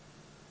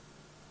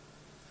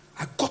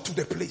 I got to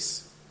the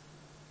place.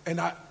 And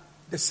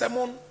the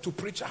sermon to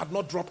preach had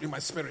not dropped in my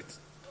spirit.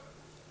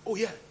 Oh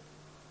yeah.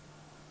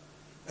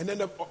 And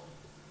then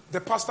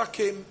the pastor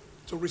came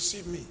to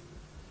receive me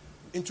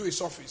into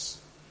his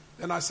office.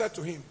 Then I said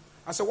to him,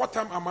 I said, what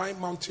time am I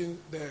mounting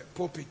the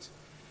pulpit?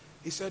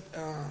 He said,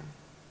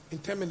 in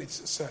 10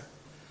 minutes, sir.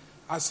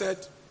 I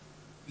said,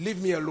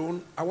 leave me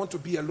alone. I want to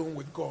be alone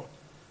with God.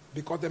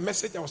 Because the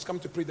message I was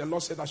coming to preach, the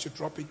Lord said I should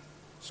drop it.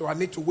 So I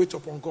need to wait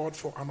upon God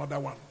for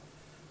another one.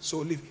 So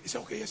leave. He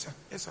said, okay, yes, sir.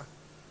 Yes, sir.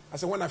 I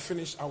said, when I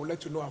finish, I will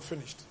let you know I'm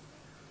finished.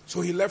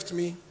 So he left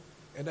me,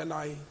 and then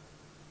I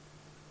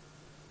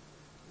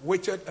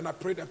waited, and I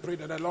prayed, and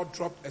the Lord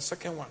dropped a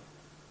second one.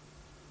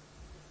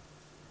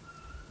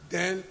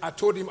 Then I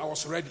told him I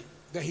was ready.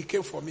 Then he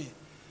came for me.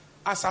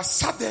 As I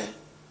sat there,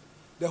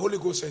 the Holy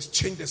Ghost says,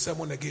 change the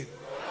sermon again.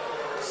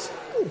 Said,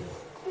 oh,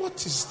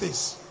 what is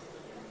this?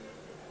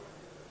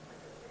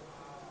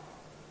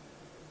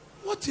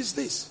 What is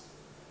this?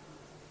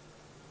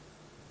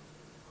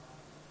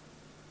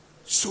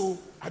 So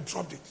I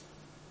dropped it.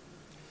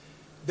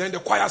 Then the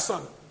choir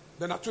sang.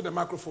 Then I took the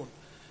microphone.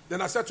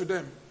 Then I said to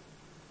them,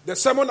 the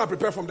sermon I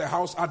prepared from the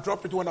house, I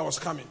dropped it when I was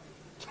coming.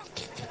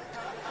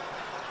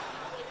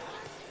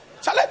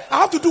 Charlie, I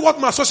have to do what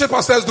my associate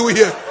pastors do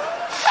here.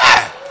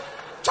 Hey!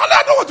 Charlie,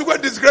 I don't want to go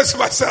and disgrace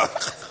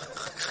myself.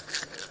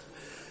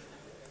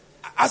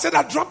 I said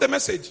I dropped the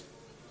message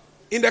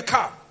in the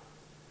car.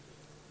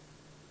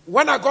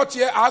 When I got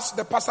here, I asked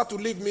the pastor to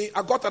leave me.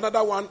 I got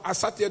another one. I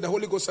sat here. The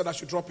Holy Ghost said I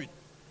should drop it.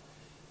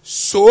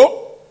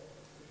 So,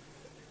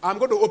 I'm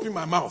going to open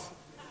my mouth.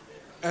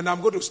 And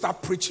I'm going to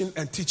start preaching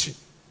and teaching.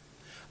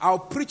 I'll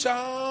preach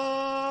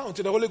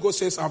until the Holy Ghost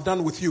says, I'm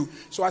done with you.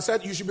 So I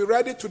said, you should be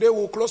ready. Today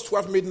we'll close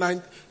 12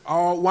 midnight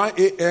or 1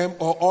 a.m.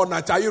 or all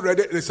night. Are you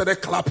ready? They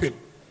started clapping.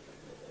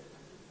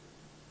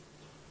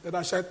 Then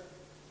I said,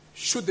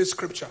 shoot this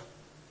scripture.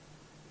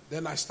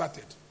 Then I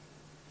started.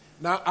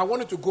 Now I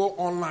wanted to go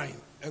online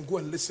and go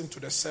and listen to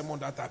the sermon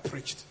that I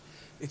preached.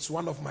 It's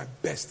one of my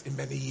best in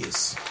many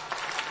years.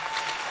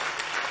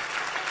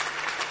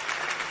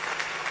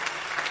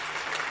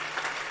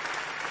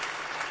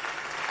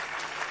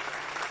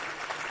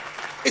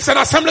 It's an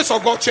Assemblies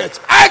of God church.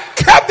 I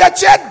kept the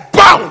church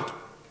bound.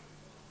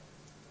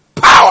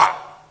 Power.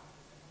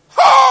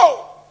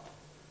 Oh.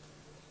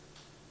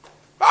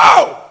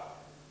 Oh.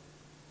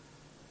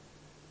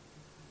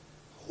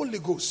 Holy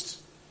Ghost.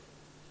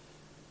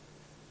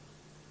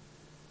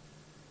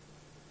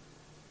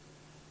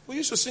 We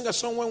used to sing a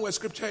song when we were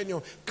scripture in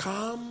your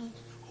come,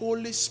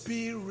 Holy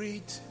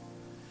Spirit,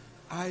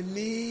 I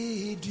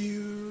need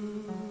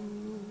you.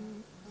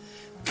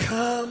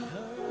 Come,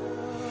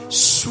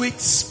 sweet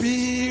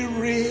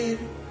Spirit,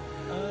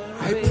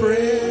 I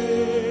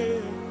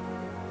pray.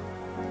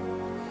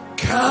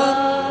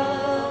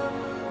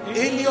 Come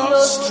in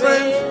your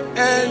strength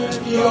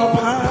and your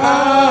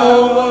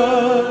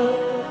power.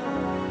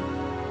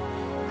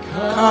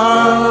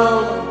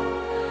 Come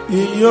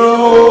in your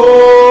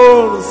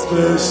own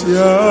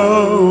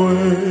special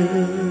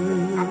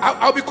way.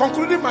 I'll be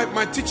concluding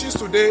my teachings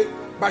today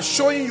by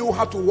showing you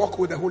how to walk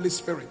with the Holy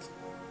Spirit.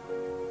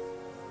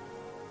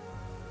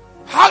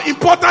 How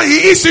important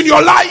He is in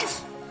your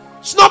life.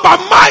 It's not by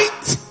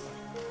might.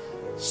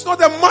 It's not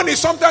the money.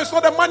 Sometimes it's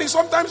not the money.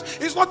 Sometimes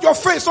it's not your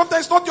face.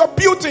 Sometimes it's not your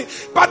beauty.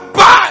 But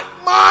by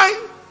my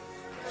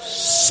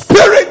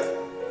Spirit,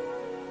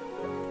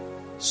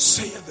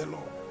 saith the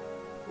Lord.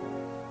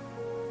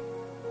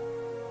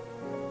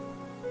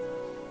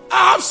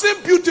 I have seen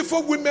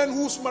beautiful women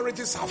whose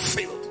marriages have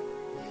failed.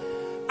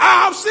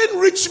 I have seen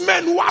rich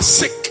men who are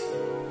sick.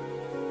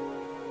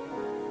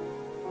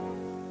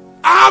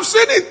 I have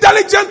seen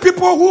intelligent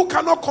people who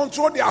cannot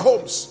control their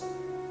homes.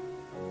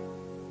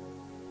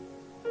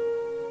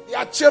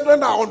 Their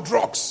children are on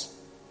drugs.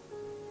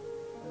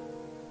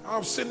 I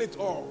have seen it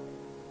all.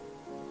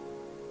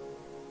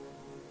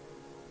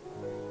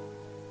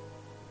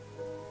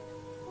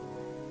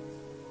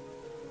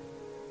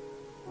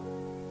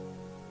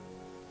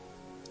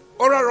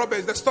 Oral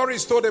Roberts, the story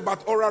is told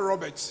about Oral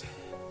Roberts.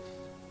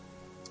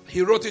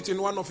 He wrote it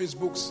in one of his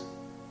books.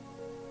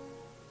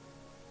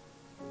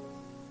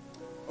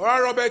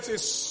 Oral Roberts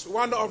is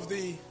one of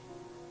the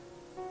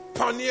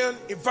pioneer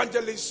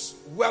evangelists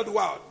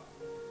worldwide.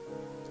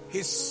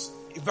 His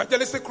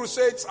evangelistic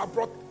crusades have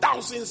brought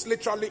thousands,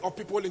 literally, of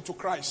people into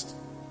Christ.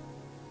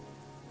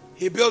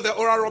 He built the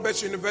Oral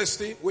Roberts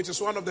University, which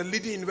is one of the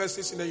leading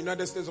universities in the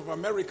United States of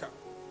America.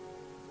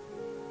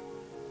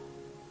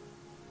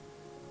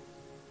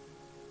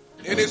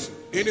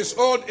 In his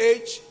old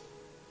age,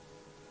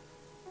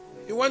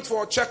 he went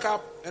for a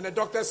checkup and the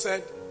doctor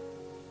said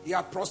he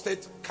had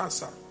prostate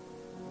cancer.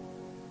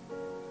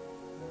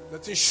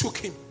 That thing shook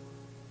him. He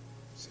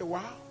said,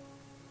 wow,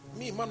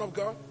 me, man of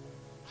God,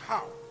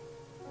 how?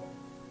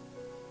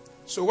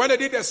 So when they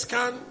did the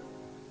scan,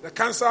 the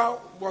cancer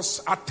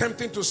was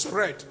attempting to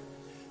spread.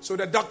 So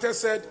the doctor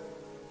said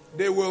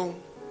they will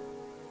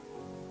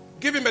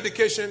give him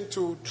medication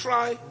to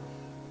try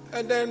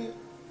and then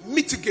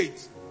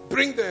mitigate.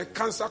 Bring the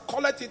cancer,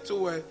 collect it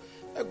to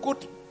a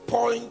good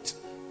point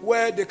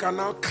where they can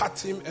now cut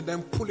him and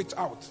then pull it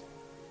out.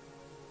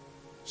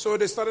 So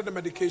they started the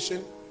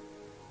medication.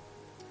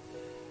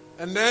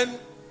 And then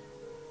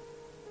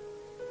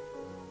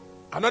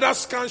another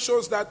scan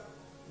shows that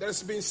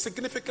there's been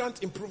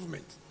significant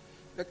improvement.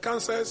 The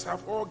cancers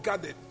have all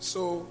gathered,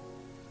 so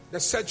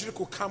the surgery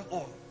could come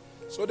on.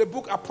 So they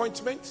booked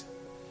appointment.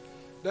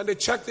 Then they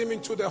checked him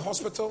into the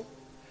hospital.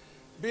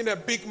 Being a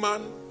big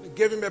man, they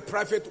gave him a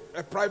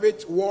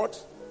private ward.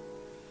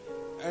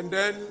 And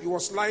then he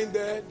was lying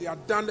there. They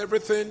had done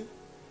everything.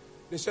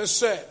 They said,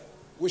 sir,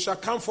 we shall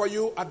come for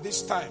you at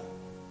this time.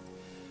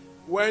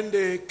 When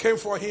they came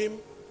for him,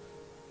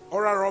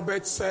 Oral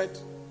Roberts said,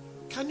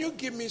 can you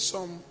give me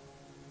some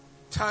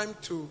time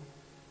to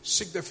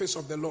seek the face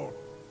of the Lord?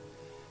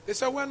 They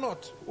said, why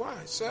not? Why,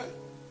 sir?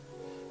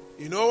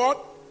 You know what?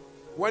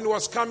 When he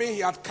was coming,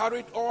 he had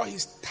carried all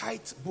his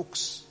tithe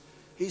books,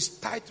 his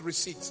tithe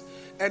receipts,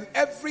 and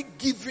every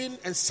giving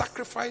and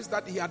sacrifice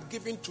that he had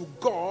given to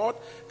God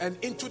and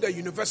into the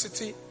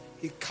university,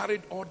 he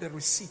carried all the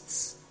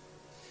receipts.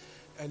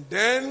 And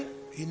then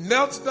he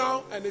knelt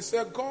down and he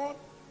said, God,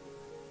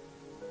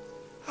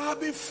 I have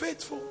been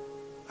faithful.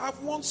 I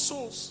have won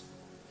souls.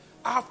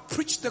 I have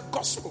preached the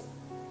gospel.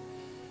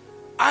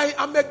 I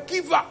am a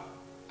giver.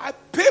 I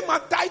pay my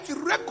tithe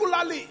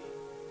regularly.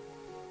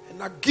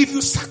 And I give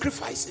you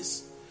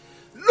sacrifices.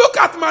 Look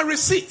at my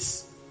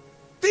receipts.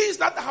 Things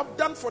that I have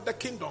done for the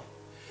kingdom.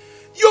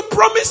 You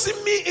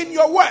promising me in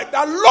your word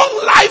that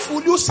long life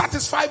will you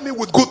satisfy me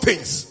with good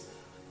things.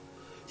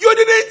 You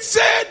didn't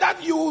say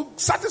that you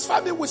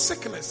satisfy me with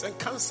sickness and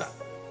cancer.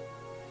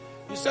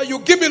 You said you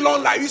give me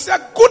long life. You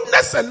said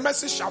goodness and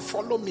mercy shall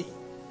follow me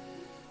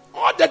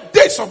All the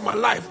days of my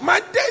life, my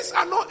days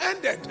are not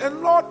ended.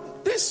 And Lord,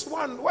 this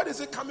one, where is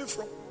it coming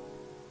from?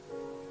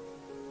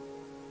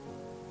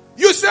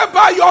 You say,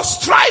 by your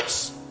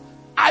stripes,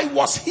 I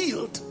was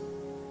healed.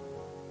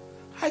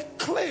 I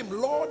claim,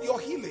 Lord, your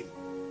healing.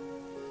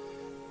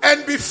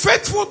 And be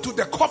faithful to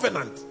the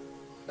covenant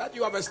that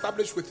you have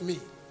established with me.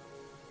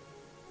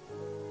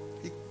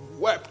 He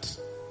wept.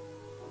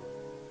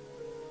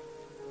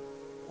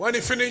 When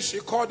he finished, he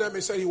called them.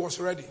 He said he was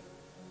ready.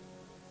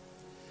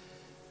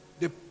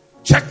 They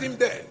checked him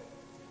there.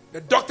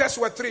 The doctors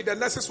were 3. The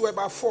nurses were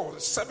about 4,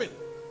 7.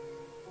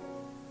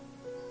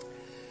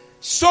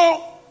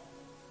 So,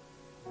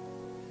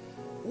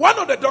 one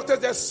of the doctors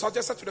just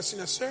suggested to the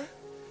senior, sir,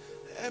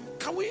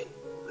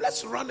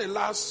 let's run a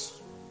last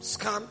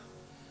scan.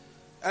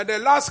 And the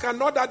last scan,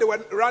 not that they were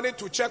running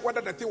to check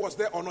whether the thing was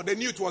there or not. They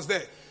knew it was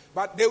there.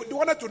 But they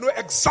wanted to know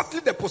exactly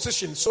the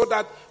position so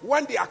that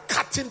when they are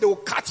cutting, they will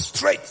cut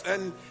straight.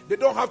 And they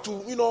don't have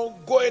to,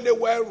 go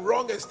anywhere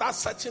wrong and start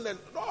searching. And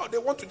no, they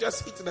want to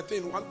just hit the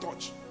thing in one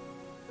touch.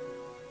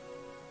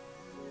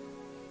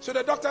 So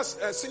the doctors,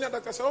 senior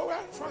doctor said, oh,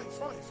 well, fine.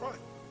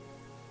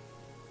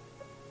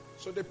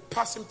 So they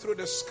passed him through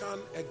the scan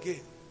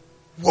again.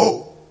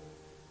 Whoa!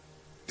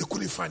 They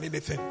couldn't find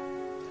anything.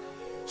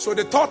 So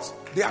they thought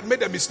they had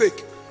made a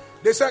mistake.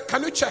 They said,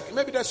 can you check?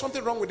 Maybe there's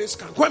something wrong with this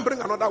scan. Go and bring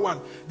another one.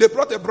 They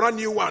brought a brand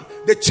new one.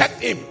 They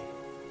checked him.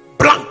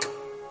 Blank.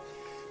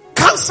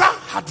 Cancer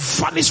had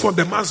vanished from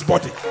the man's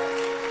body.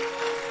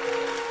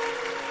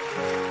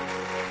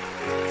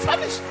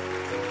 Vanished.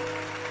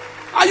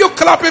 Are you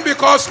clapping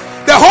because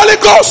the Holy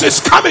Ghost is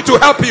coming to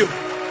help you?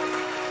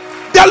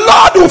 The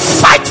Lord will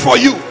fight for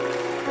you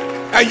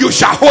and you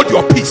shall hold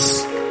your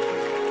peace.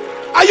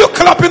 Are you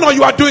clapping or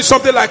you are doing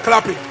something like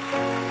clapping?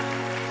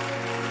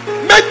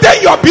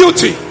 Maintain your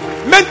beauty,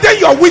 maintain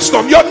your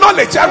wisdom, your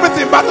knowledge,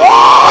 everything, but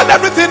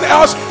everything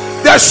else,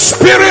 the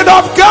Spirit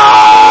of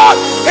God.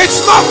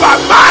 It's not by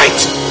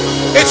might,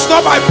 it's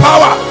not by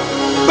power,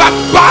 but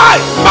by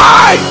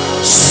my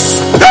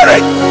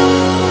Spirit,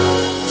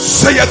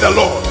 saith the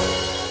Lord.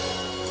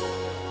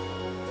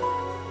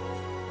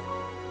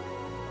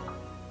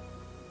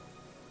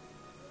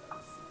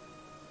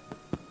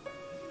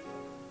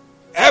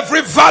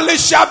 Every valley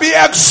shall be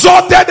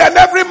exalted and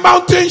every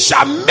mountain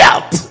shall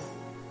melt.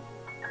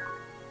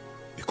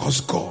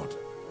 Because God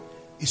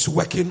is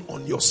working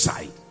on your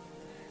side.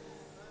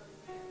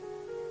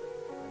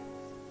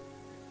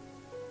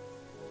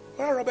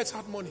 Well, Roberts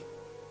had money.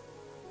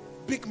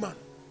 Big man.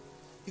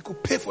 He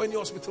could pay for any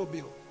hospital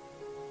bill.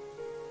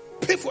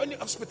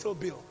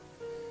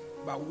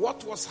 But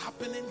what was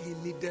happening, he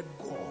needed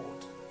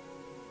God.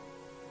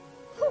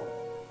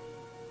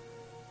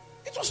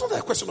 It was not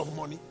a question of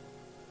money.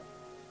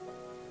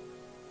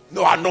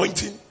 No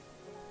anointing.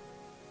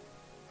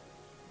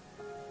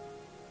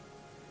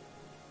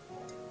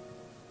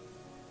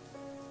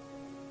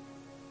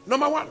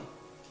 Number one,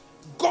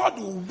 God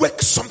will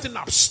wake something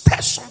up,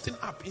 stir something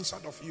up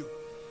inside of you.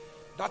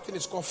 That thing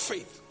is called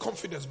faith,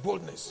 confidence,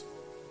 boldness.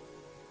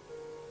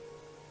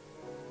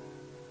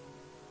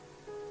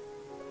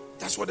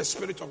 That's what the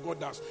Spirit of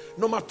God does.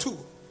 Number two,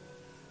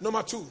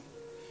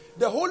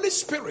 the Holy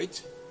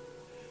Spirit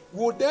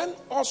will then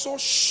also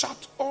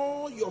shut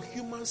all your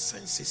human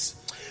senses.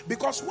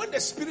 Because when the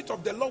Spirit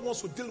of the Lord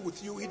wants to deal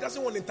with you, He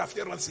doesn't want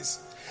interferences.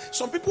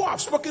 Some people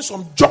have spoken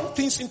some junk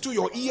things into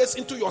your ears,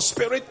 into your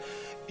spirit.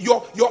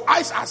 Your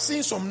eyes are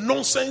seeing some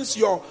nonsense.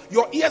 Your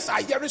ears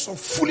are hearing some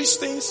foolish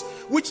things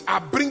which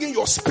are bringing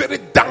your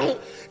spirit down.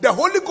 The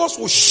Holy Ghost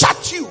will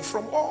shut you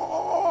from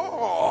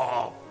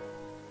all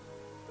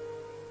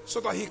so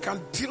that He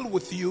can deal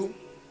with you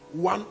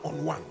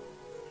one-on-one.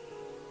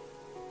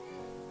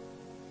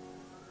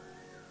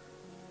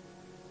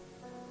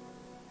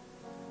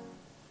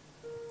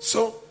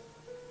 So,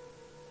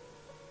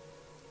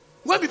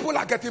 when people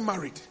are getting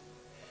married,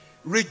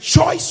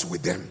 rejoice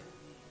with them.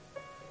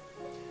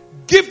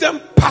 Give them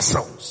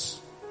parcels.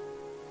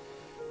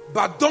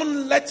 But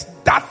don't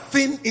let that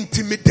thing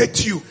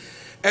intimidate you.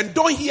 And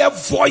don't hear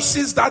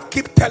voices that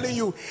keep telling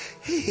you,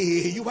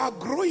 hey, you are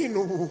growing.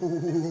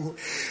 Oh.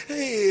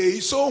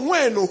 Hey, so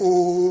when?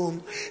 Oh.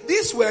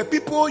 These were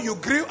people you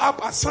grew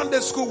up at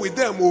Sunday school with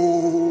them.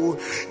 Oh.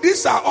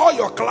 These are all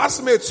your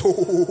classmates.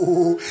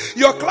 Oh.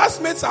 Your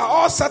classmates are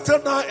all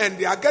settled now and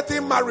they are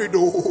getting married.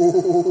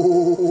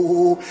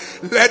 Oh.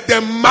 Let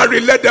them marry.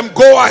 Let them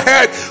go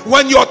ahead.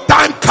 When your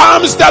time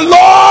comes, the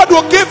Lord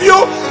will give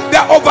you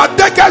the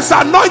overtaker's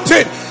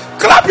anointing.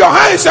 Clap your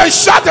hands and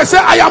shout and say,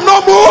 I am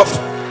not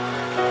moved.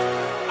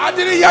 I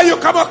didn't hear you.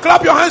 Come on,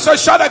 clap your hands and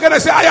shout again and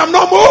say, I am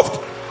not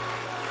moved.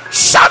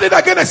 Shout it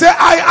again and say,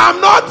 I am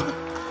not.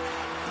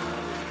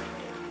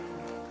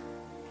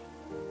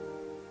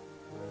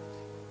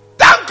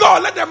 Thank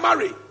God, let them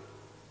marry.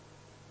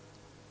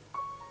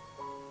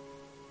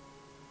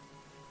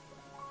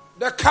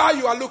 The car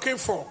you are looking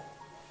for,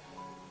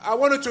 I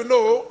want you to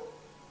know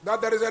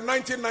that there is a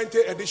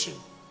 1990 edition.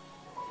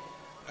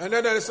 And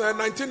then there is a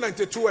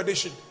 1992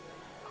 edition.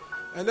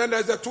 And then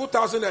there's a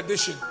 2000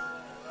 edition.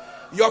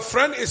 Your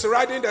friend is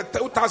riding the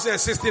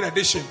 2016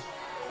 edition.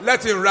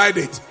 Let him write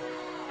it.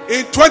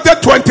 In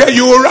 2020,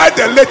 you will write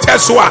the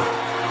latest one.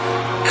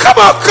 Come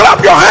on,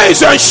 clap your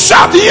hands and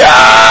shout,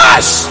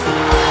 yes!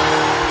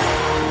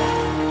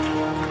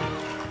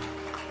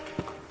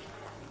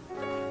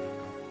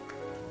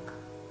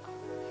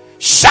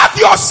 Shut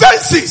your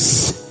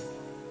senses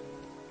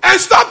and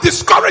stop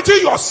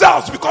discouraging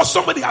yourselves because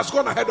somebody has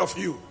gone ahead of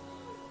you.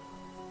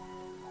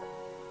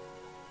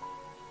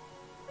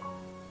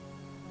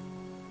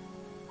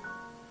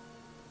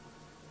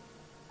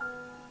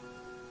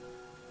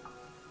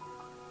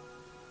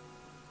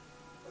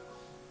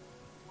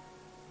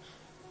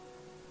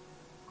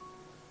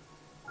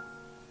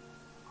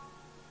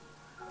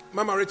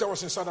 Mama Rita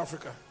was in South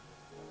Africa,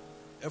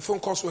 and phone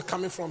calls were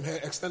coming from her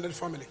extended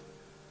family.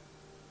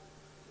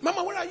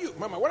 Mama, where are you?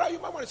 Mama, where are you?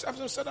 Mama, it's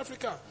in South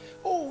Africa.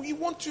 Oh, we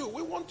want you.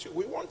 We want you.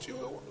 We want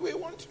you. We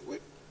want you.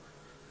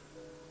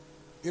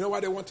 You know why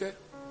they want her?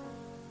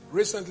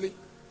 Recently,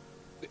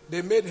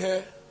 they made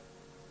her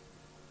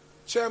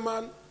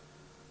chairman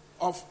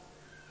of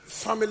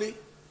family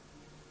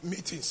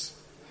meetings,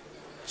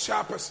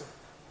 chairperson.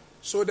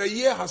 So the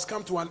year has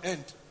come to an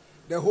end.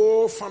 The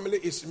whole family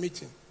is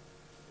meeting,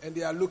 and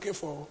they are looking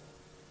for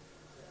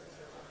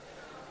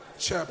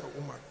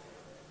chairwoman.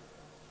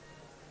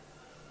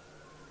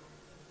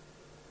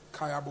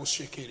 Kayabo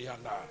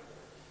Shekerianda,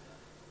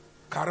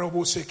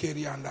 Karobo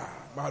Sekerianda,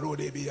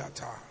 Marode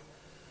Biata.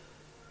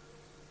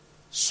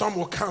 Some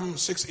will come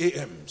 6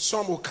 a.m.,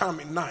 some will come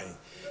at 9,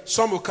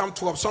 some will come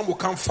 12, some will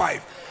come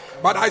 5.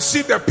 But I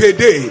see the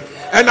payday,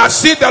 and I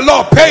see the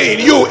Lord paying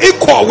you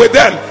equal with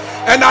them.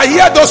 And I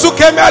hear those who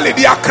came early,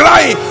 they are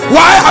crying,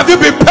 why have you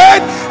been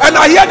paid? And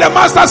I hear the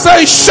master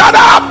saying, shut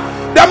up,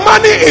 the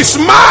money is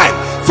mine.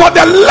 For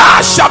the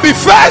last shall be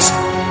first,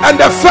 and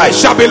the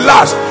first shall be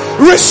last.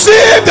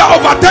 Receive the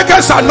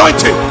overtaker's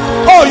anointing.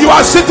 Oh, you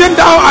are sitting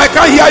down, I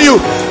can't hear you.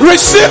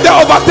 Receive the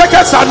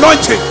overtaker's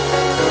anointing.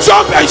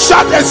 Jump and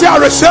shout and say, I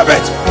receive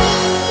it.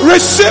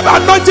 Receive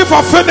anointing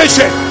for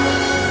finishing.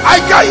 I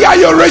can't hear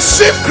you.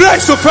 Receive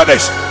grace to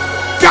finish.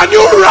 Can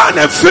you run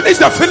and finish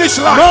the finish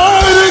line?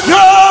 Mighty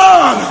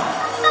God,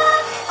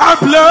 I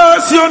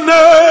bless your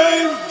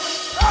name.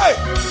 Hey.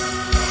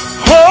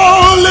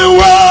 Holy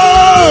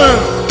One,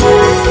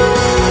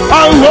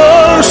 I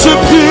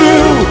worship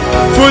you,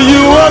 for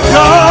you are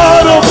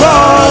God all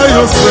by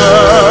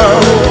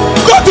yourself.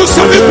 Go to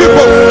 7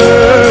 people.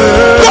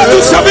 Go to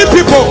 7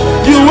 people.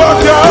 You are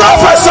God.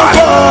 Prophesy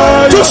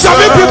to 7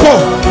 people.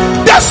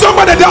 There's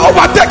somebody, the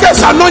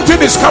overtaker's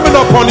anointing is coming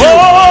upon you.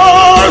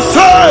 Oh,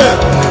 say,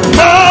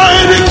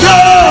 mighty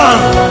God,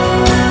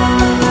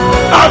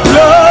 I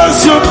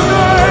bless you.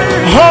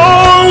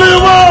 Holy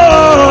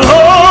One,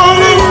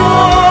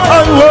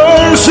 I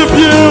worship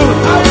you.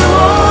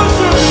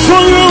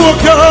 For you are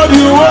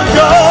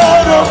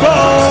God all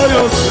by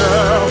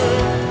yourself.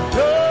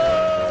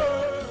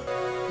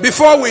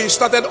 Before we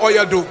started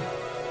Oil Dome,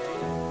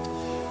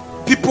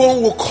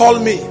 people will call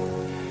me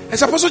and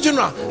say, Apostle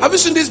General, have you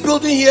seen this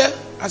building here?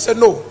 I said,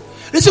 no.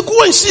 They said,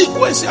 go and see,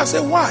 go and see. I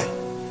said, why?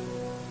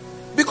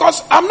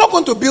 Because I'm not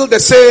going to build the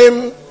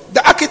same,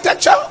 the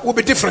architecture will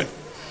be different.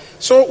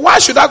 So why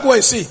should I go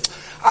and see?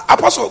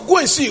 Apostle, go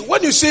and see.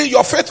 When you see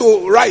your faith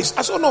will rise.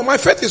 I said, no, my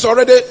faith is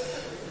already,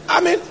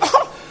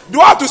 do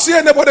I have to see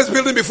anybody's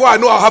building before I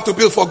know I have to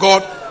build for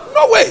God?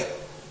 No way.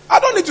 I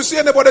don't need to see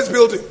anybody's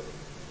building.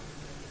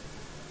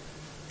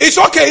 It's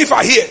okay if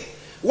I hear.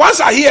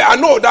 Once I hear, I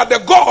know that the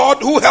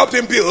God who helped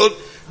him build,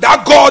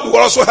 that God will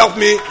also help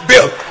me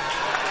build.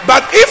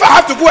 But if I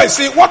have to go and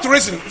see, what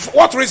reason?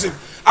 What reason?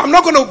 I'm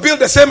not going to build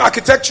the same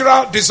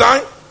architectural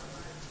design.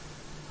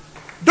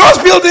 Those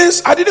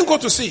buildings, I didn't go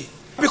to see.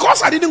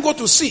 Because I didn't go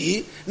to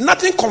see,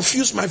 nothing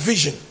confused my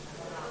vision.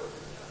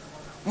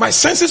 My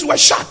senses were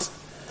shut.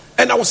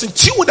 And I was in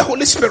tune with the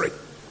Holy Spirit.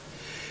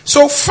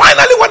 So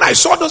finally, when I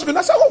saw those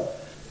buildings, I said, oh.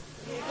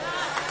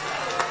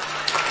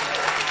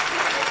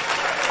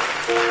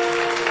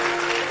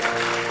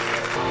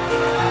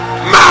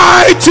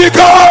 Mighty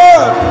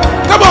God.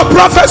 Come on,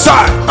 prophesy.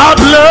 I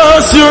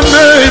bless your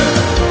name,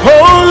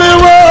 Holy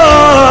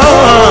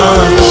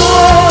One.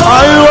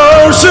 I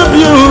worship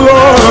you,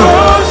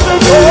 Lord.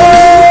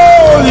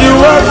 Oh, you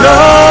are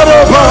God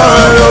all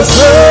by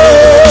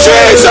yourself.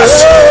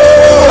 Jesus.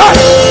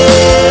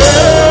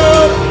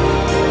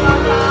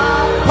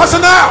 Pastor,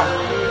 now,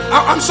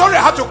 I'm sorry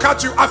I had to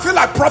cut you. I feel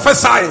like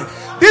prophesying.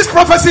 This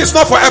prophecy is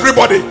not for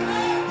everybody.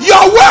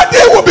 Your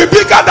wedding will be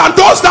bigger than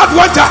those that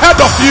went ahead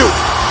of you.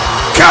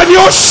 Can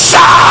you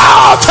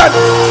shout?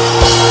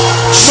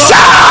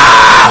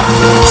 Shout!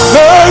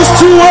 There's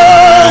to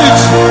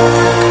wait.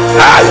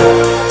 Hey,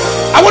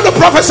 I want to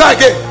prophesy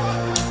again.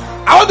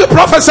 I want to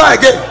prophesy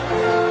again.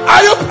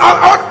 I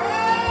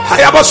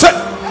have said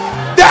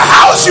the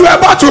house you are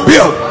about to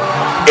build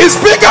is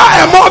bigger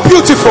and more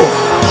beautiful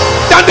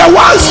than the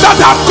ones that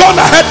have gone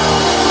ahead.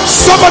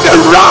 Somebody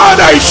run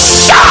and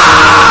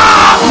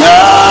shout!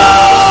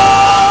 Yeah.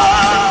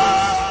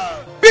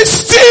 Be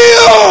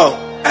still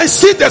and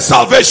see the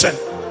salvation.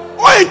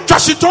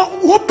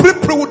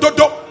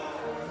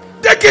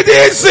 Take it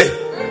easy.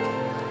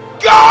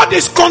 God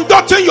is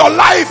conducting your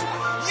life.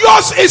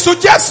 yours is to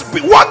just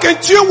walk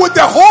in tune with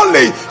the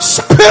Holy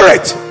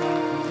Spirit.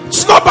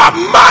 It's not by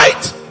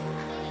might,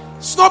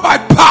 it's not by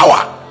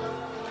power.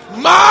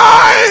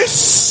 My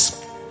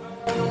spirit.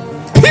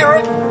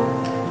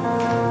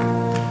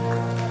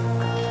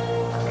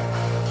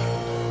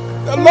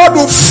 The Lord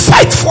will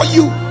fight for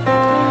you,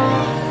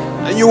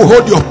 and you will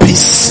hold your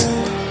peace.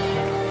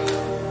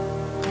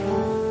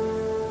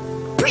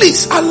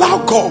 Please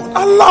allow God,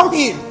 allow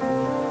Him.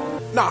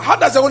 Now, how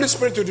does the Holy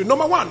Spirit do?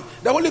 Number one,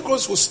 the Holy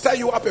Ghost will stir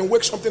you up and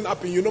wake something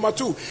up in you. Number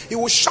two, He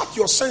will shut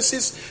your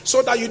senses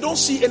so that you don't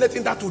see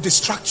anything that will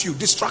distract you.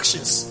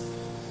 Distractions.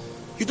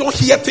 You don't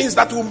hear things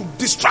that will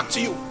distract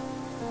you.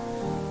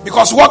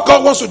 Because what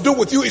God wants to do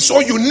with you is so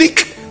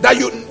unique that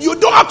you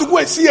don't have to go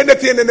and see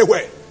anything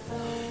anywhere.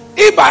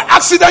 If by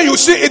accident you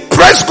see it,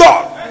 praise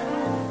God.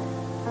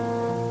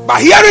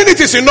 But hearing it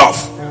is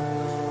enough.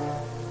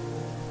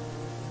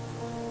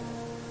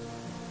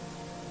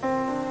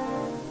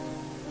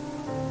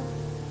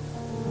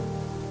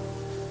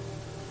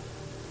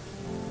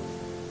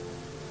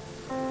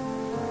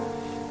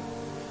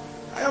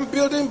 I am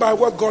building by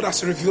what God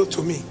has revealed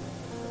to me.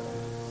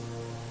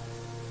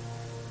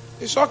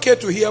 It's okay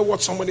to hear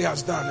what somebody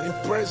has done.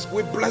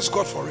 We bless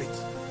God for it.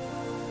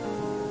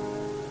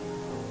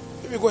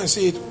 If you go and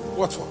see it,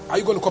 what for? Are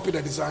you going to copy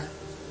the design?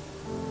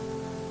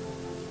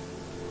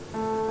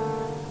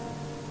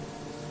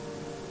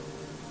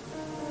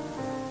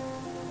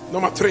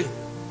 Number three.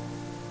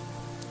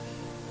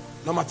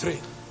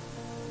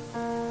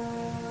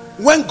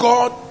 When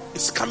God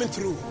is coming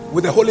through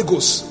with the Holy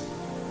Ghost,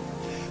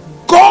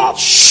 God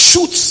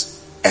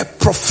shoots a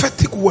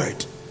prophetic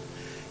word.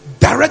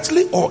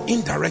 Directly or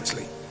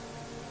indirectly.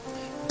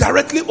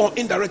 Directly or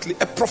indirectly.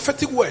 A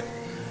prophetic word.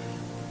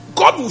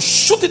 God will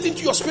shoot it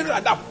into your spirit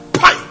like that.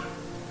 Bang!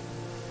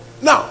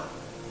 Now,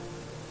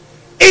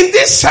 in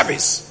this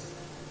service,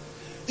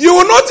 you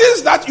will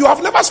notice that you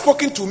have never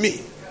spoken to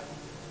me.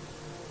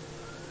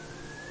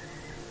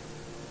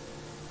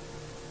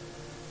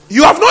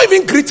 You have not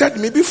even greeted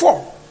me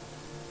before.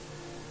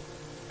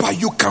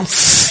 But you can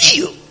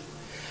feel.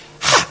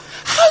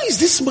 How is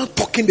this man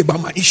talking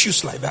about my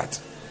issues like that?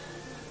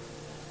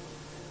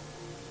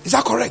 Is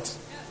that correct?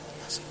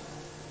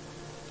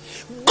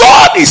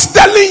 God is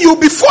telling you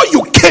before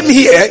you came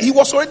here, He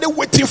was already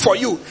waiting for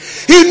you.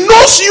 He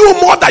knows you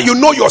more than you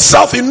know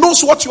yourself. He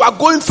knows what you are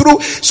going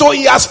through. So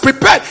He has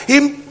prepared. He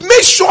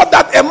made sure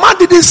that a man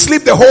didn't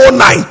sleep the whole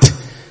night.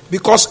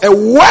 Because a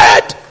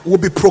word will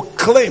be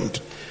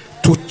proclaimed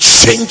to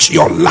change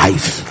your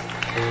life.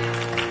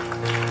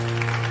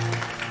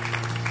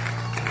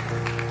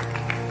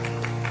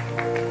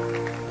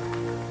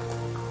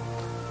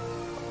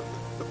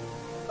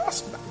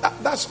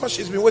 That's what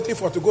she's been waiting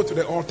for, to go to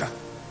the altar.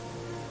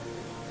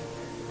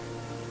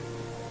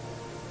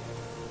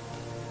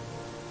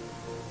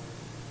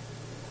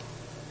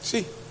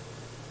 See,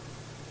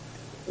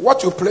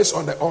 what you place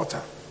on the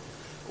altar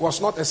was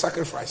not a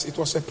sacrifice, it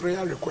was a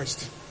prayer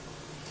request.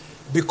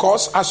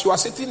 Because as you are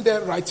sitting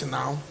there right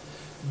now,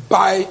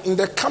 in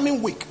the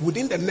coming week,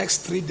 within the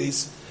next 3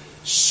 days,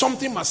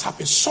 something must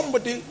happen.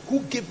 Somebody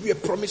who gave you a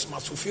promise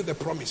must fulfill the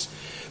promise.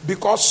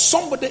 Because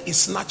somebody is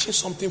snatching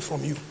something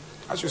from you.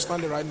 As you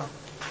stand there right now.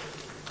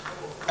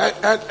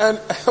 And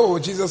oh,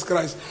 Jesus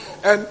Christ.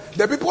 And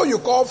the people you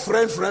call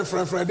friend,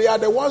 they are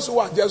the ones who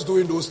are just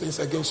doing those things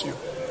against you.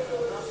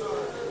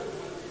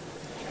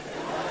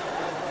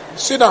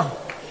 Sit down.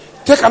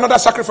 Take another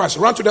sacrifice.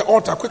 Run to the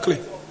altar quickly.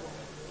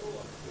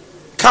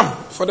 Come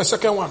for the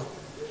second one.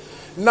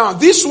 Now,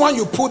 this one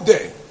you put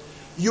there,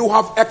 you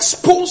have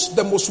exposed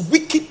the most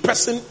wicked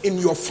person in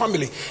your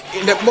family.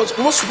 In the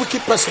most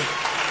wicked person.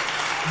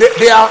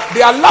 They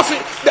are laughing.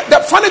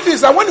 The funny thing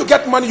is that when you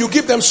get money, you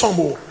give them some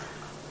more.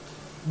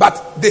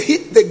 But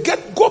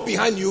go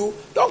behind you.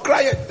 Don't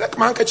cry yet. Take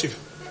my handkerchief.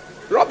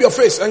 Rub your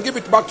face and give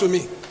it back to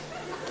me.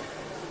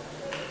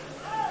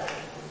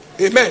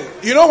 Amen.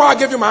 You know why I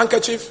gave you my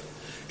handkerchief?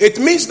 It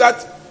means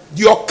that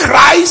your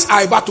cries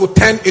are about to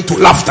turn into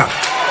laughter.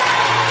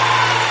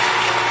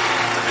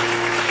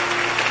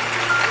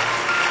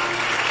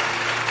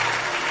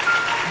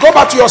 Go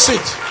back to your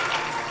seat.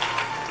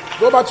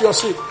 Go back to your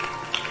seat.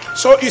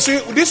 So you see,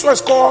 this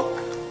was called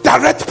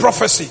direct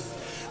prophecy.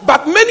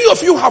 But many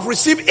of you have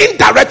received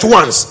indirect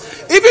ones.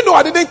 Even though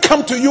I didn't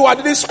come to you, I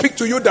didn't speak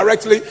to you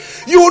directly,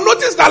 you will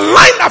notice that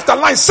line after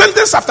line,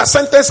 sentence after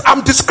sentence,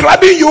 I'm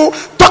describing you,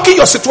 talking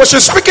your situation,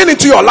 speaking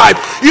into your life.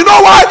 You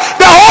know why?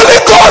 The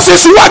Holy Ghost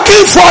is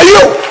working for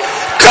you.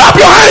 Clap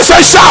your hands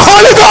and shout,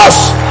 Holy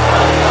Ghost.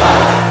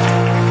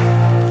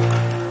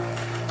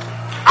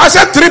 I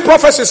said 3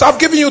 prophecies. I've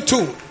given you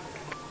 2.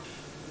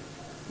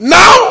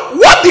 Now,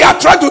 what they are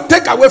trying to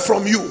take away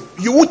from you,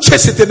 you won't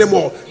chase it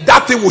anymore.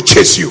 That thing will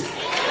chase you.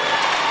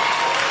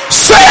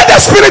 Say the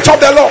Spirit of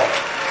the Lord.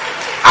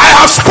 I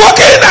have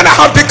spoken and I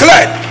have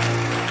declared.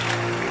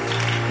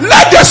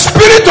 Let the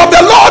Spirit of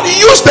the Lord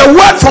use the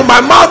word from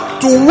my mouth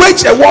to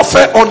wage a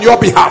warfare on your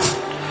behalf.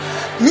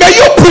 May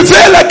you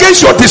prevail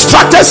against your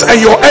distractors and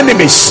your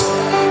enemies.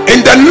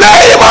 In the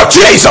name of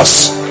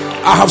Jesus,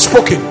 I have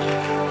spoken.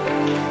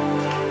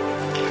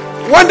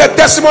 When the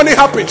testimony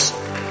happens,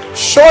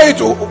 show it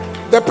to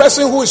the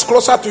person who is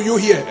closer to you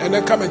here, and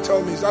then come and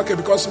tell me. It's okay,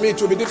 because me,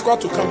 it will be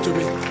difficult to come to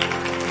me.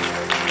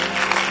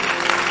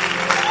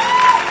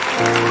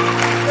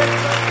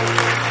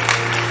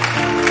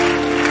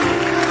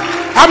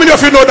 How many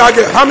of you know that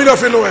girl? How many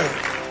of you know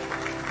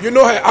her? You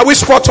know her. Are we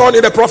spot on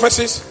in the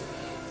prophecies?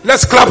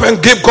 Let's clap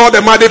and give God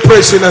a mighty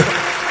praise in it.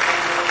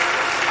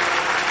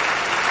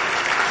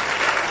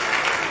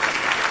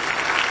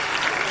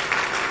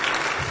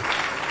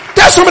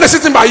 There's somebody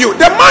sitting by you.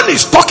 The man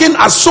is talking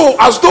as though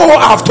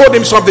I have told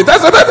him something.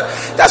 That's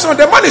what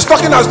the man is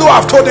talking as though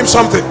I have told him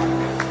something.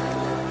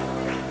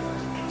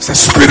 It's the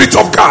Spirit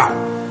of God.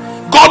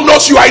 God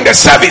knows you are in the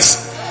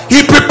service.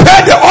 He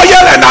prepared the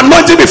oil and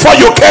anointing before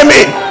you came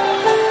in.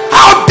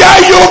 How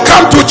dare you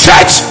come to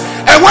church,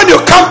 and when you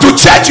come to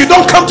church, you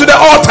don't come to the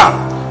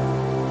altar?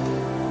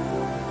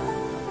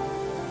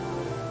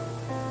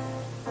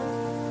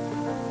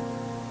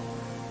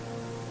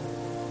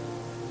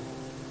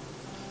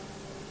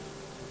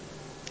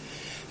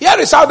 Here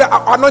is how the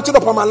anointing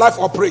upon my life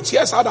operates.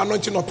 Here's how the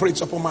anointing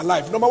operates upon my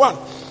life. Number one,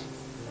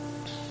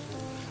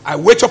 I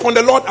wait upon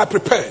the Lord, I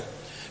prepare.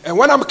 And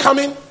when I'm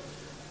coming,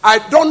 I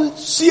don't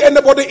see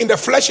anybody in the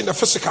flesh, in the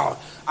physical.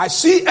 I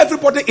see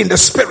everybody in the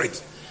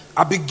spirit.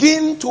 I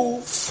begin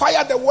to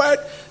fire the word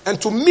and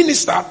to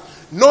minister,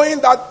 knowing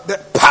that the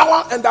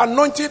power and the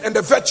anointing and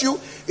the virtue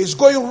is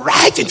going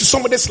right into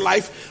somebody's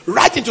life,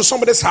 right into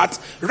somebody's heart,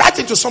 right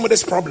into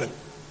somebody's problem.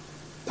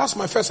 That's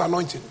my first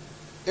anointing.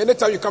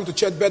 Anytime you come to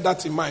church, bear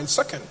that in mind.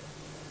 Second,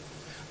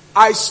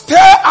 I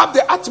stir up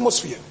the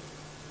atmosphere.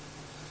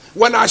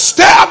 When I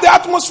stir up the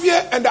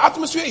atmosphere, and the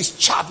atmosphere is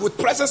charged with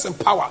presence and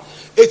power,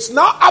 it's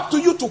now up to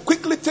you to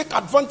quickly take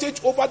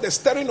advantage over the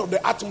stirring of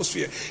the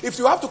atmosphere. If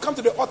you have to come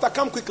to the altar,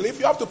 come quickly. If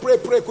you have to pray,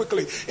 pray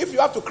quickly. If you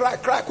have to cry,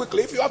 cry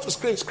quickly. If you have to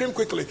scream, scream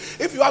quickly.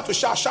 If you have to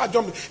shout, shout,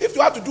 jump. If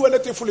you have to do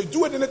anything foolish,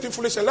 do anything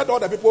foolish, and let all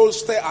the people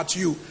stare at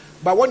you.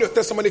 But when your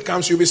testimony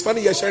comes, you'll be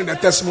standing here sharing the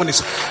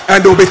testimonies,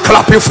 and they'll be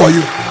clapping for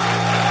you.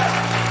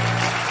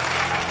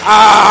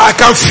 I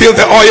can feel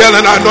the oil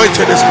and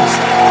anointing this place.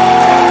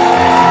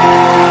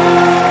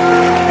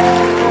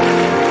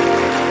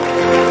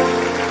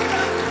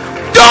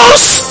 Don't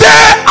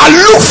stay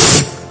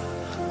aloof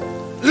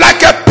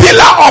like a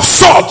pillar of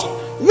salt.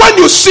 When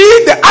you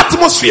see the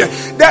atmosphere,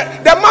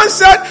 the man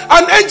said,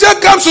 an angel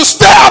comes to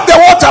stir up the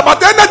water,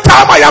 but any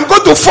time I am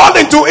going to fall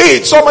into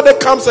it, somebody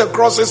comes and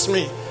crosses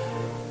me.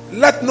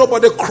 Let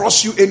nobody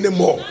cross you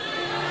anymore.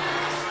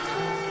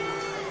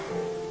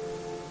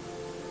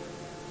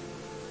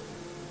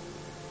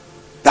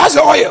 That's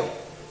the oil.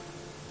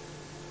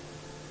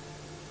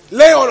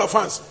 Lay on of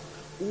hands.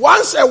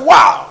 Once a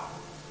while,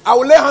 I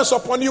will lay hands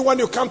upon you when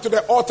you come to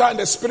the altar and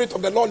the Spirit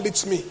of the Lord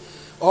leads me.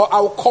 Or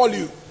I will call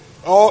you.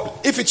 Or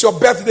if it's your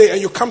birthday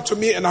and you come to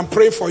me and I'm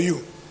praying for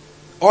you.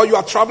 Or you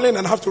are traveling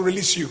and I have to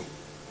release you.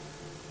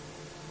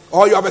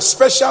 Or you have a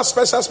special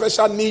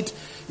need.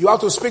 You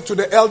have to speak to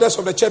the elders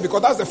of the church,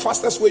 because that's the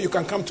fastest way you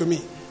can come to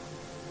me.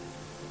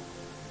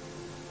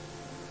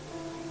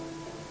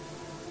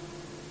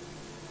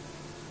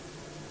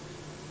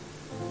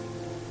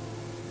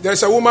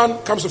 There's a woman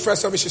comes to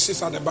first service, she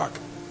sits at the back.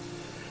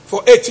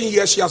 For 18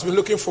 years, she has been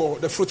looking for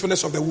the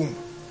fruitfulness of the womb.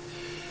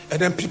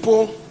 And then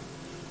people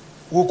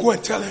will go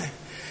and tell her,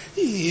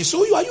 hey,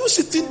 so are you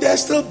sitting there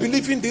still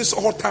believing this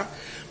altar?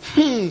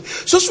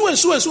 So went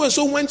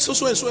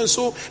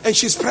so and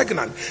she's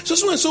pregnant.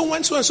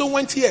 So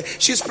went here,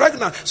 she's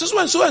pregnant.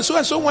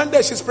 So went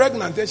there, she's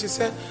pregnant. Then she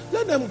said,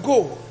 let them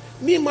go.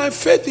 Me, my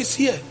faith is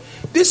here.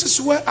 This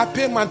is where I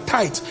pay my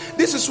tithe.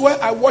 This is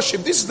where I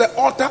worship. This is the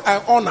altar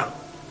I honor.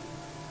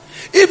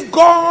 If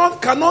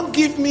God cannot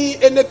give me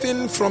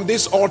anything from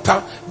this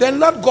altar, then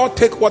let God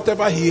take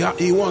whatever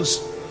he wants.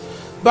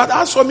 But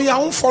as for me, I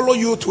won't follow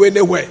you to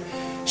anywhere.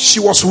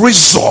 She was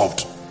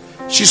resolved.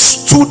 She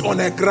stood on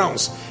her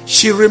grounds.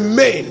 She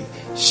remained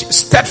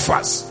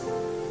steadfast.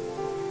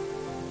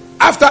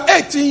 After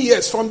 18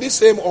 years from this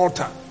same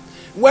altar,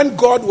 when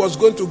God was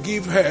going to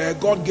give her,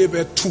 God gave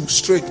her 2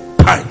 straight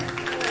times.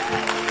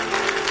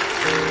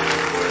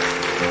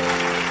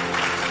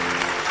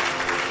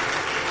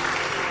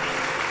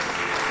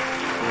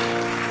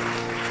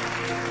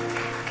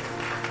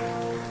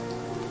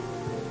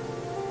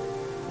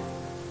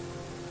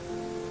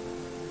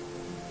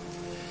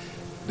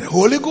 The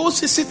Holy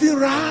Ghost is sitting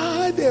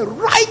right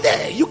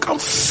there. You can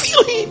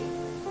feel him.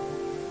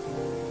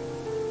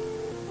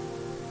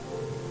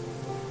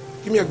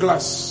 Give me a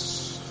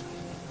glass.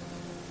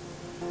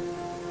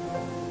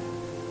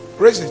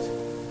 Raise it.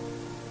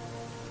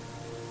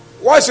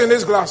 What's in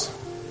this glass?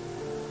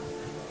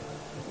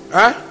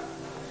 Huh?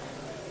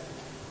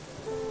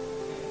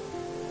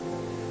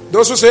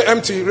 Those who say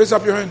empty, raise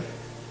up your hand.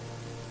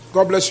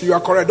 God bless you. You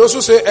are correct. Those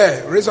who say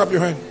air, raise up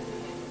your hand.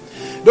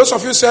 Those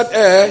of you said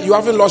air, you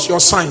haven't lost your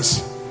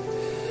science.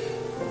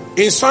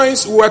 In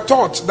science, we were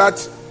taught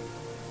that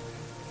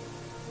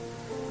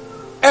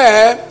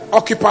air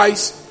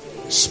occupies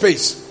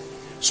space.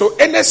 So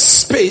any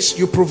space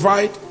you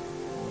provide,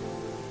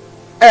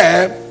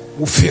 air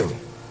will fill.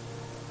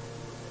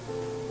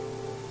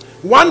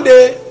 One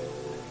day,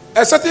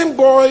 a certain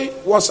boy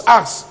was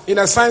asked in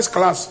a science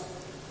class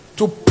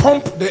to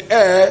pump the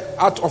air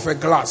out of a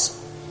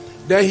glass.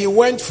 Then he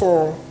went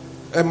for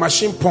a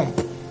machine pump.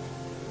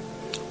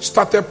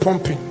 Started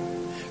pumping.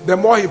 The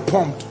more he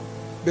pumped,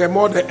 the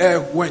more the air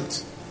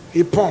went.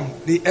 He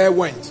pumped, the air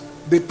went.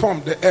 They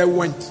pumped, the air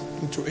went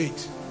into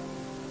it.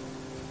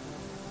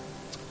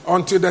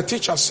 Until the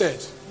teacher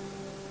said,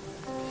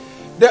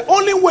 the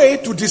only way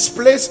to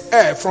displace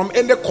air from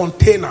any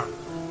container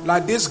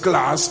like this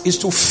glass is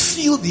to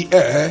fill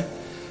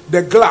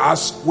the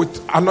glass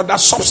with another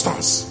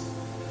substance.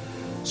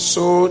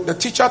 So the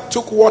teacher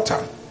took water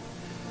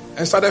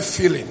and started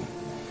filling.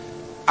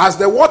 As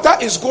the water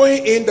is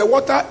going in, the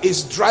water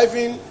is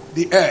driving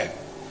the air.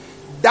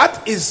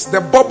 That is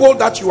the bubble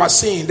that you are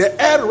seeing.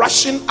 The air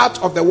rushing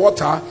out of the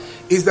water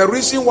is the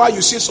reason why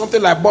you see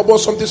something like bubble,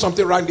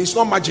 something right. It's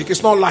not magic,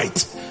 it's not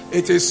light.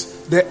 It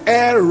is the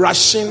air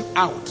rushing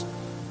out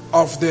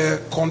of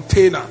the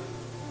container.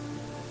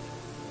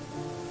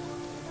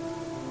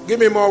 Give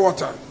me more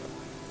water.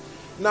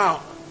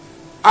 Now,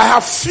 I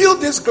have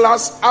filled this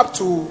glass up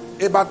to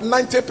about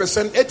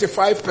 90%,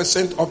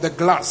 85% of the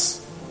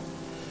glass.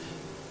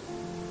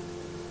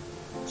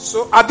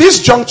 So at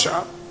this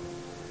juncture,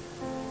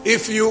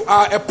 if you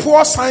are a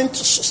poor science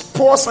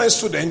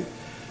student,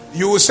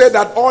 you will say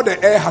that all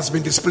the air has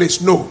been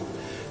displaced. No.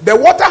 The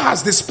water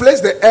has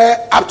displaced the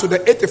air up to the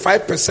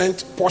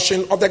 85%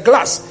 portion of the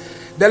glass.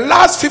 The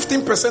last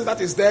 15%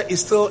 that is there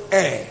is still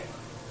air.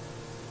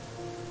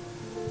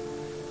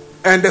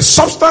 And the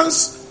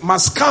substance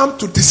must come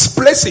to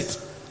displace it.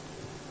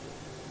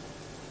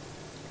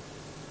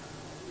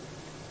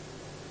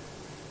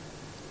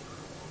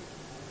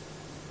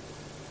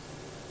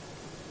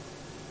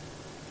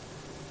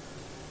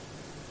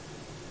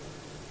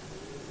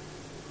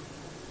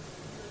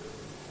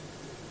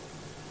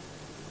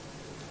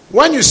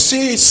 When you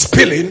see it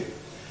spilling,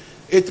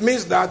 it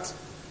means that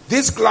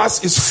this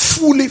glass is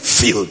fully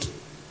filled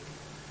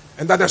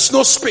and that there's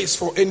no space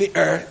for any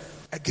air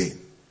again.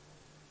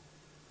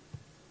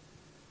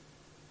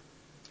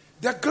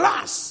 The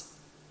glass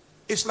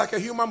is like a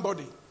human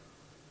body.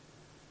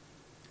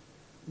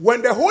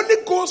 When the Holy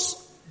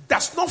Ghost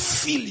does not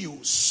fill you,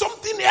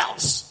 something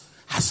else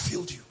has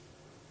filled you.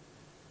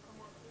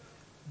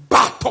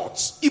 Bad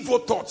thoughts, evil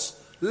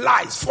thoughts,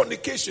 lies,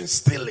 fornication,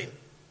 stealing,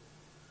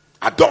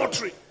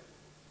 adultery,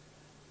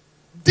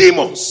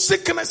 demons,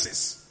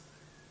 sicknesses.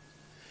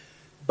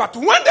 But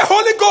when the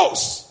Holy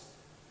Ghost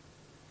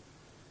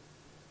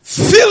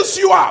fills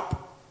you up,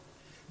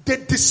 they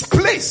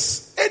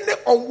displace any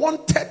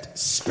unwanted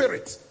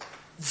spirit,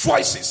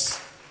 voices,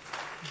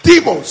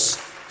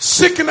 demons,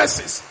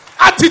 sicknesses,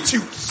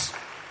 attitudes.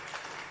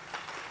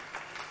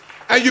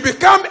 And you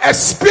become a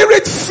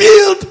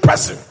spirit-filled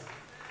person.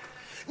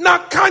 Now,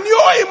 can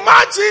you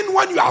imagine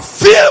when you are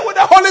filled with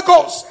the Holy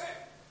Ghost?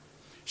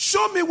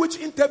 Show me which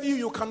interview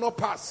you cannot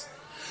pass.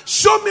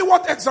 Show me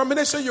what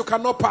examination you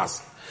cannot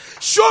pass.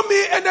 Show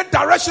me any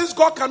directions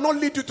God cannot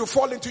lead you to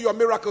fall into your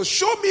miracles.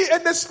 Show me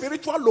any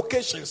spiritual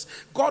locations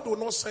God will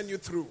not send you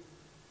through.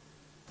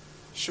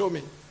 Show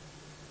me.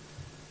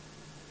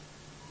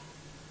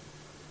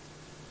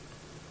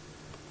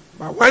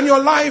 But when your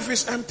life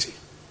is empty,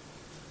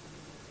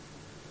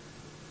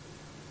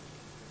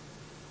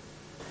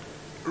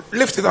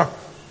 lift it up.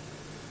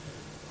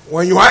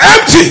 When you are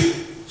empty,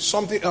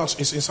 something else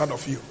is inside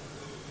of you.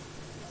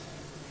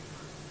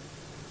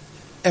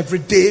 Every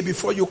day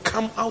before you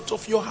come out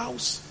of your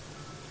house,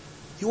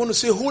 you want to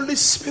say, Holy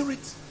Spirit,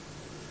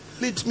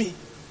 lead me,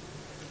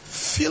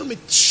 fill me,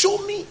 show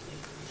me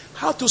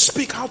how to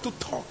speak, how to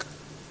talk.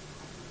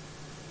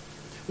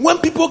 When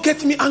people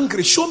get me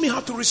angry, show me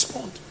how to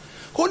respond.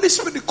 Holy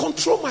Spirit,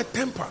 control my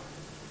temper.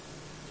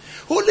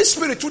 Holy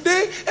Spirit,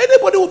 today,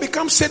 anybody who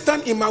becomes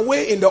Satan in my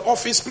way in the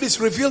office, please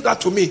reveal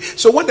that to me.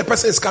 So when the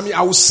person is coming,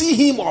 I will see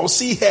him or I will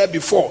see her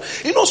before.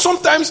 You know,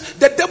 sometimes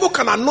the devil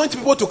can anoint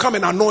people to come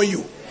and annoy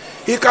you.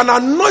 He can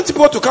anoint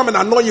people to come and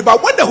annoy you.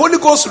 But when the Holy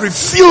Ghost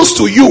reveals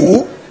to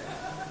you,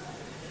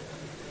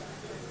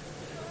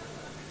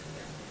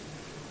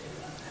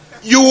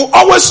 you will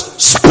always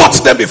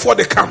spot them before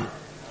they come.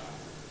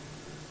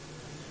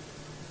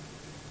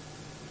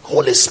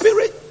 Holy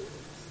Spirit.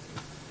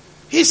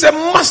 He's a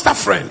master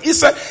friend.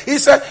 He's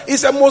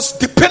a most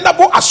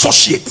dependable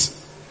associate.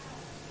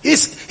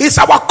 He's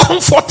our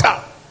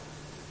comforter.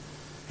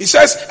 He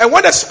says, and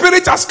when the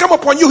Spirit has come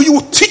upon you, he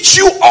will teach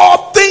you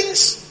all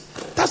things.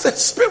 That's the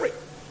Spirit.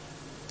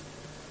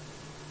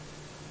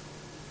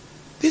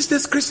 These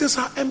days Christians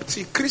are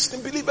empty.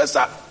 Christian believers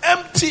are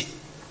empty.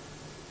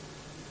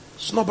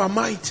 It's not by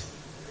might.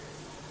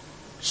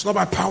 It's not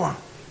by power.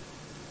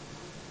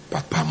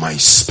 But by my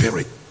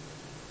Spirit,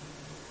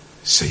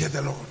 saith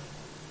the Lord.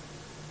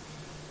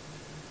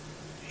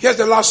 Here's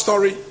the last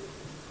story.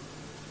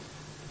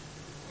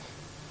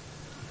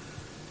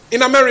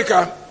 In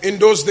America, in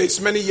those days,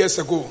 many years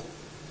ago,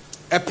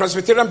 a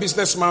Presbyterian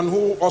businessman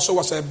who also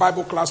was a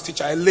Bible class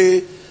teacher, a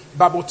lay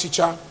Bible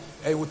teacher,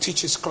 he would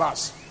teach his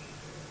class.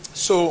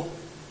 So,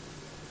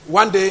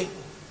 one day,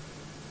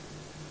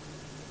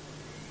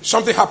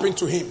 something happened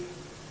to him.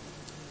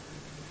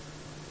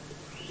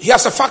 He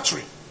has a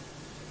factory.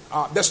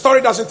 The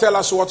story doesn't tell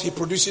us what he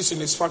produces in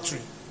his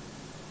factory.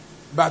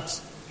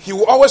 But he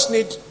will always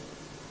need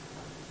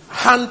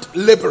hand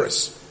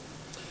laborers.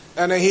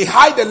 And he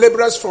hired the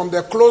laborers from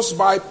the close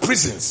by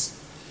prisons.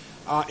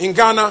 In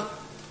Ghana,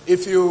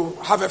 if you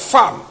have a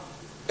farm,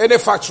 any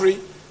factory,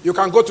 you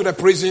can go to the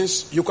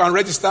prisons, you can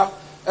register.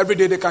 Every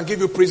day they can give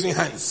you prison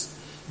hands.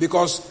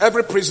 Because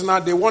every prisoner,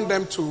 they want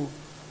them to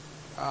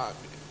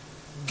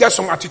get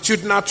some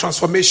attitudinal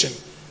transformation.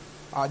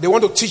 They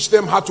want to teach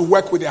them how to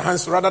work with their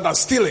hands rather than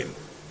stealing.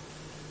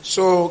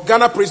 So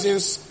Ghana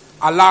prisons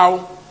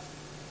allow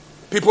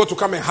people to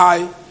come and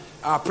hire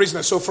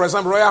prisoners. So for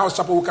example, Royalhouse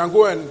Chapel, we can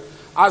go and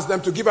ask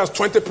them to give us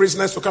 20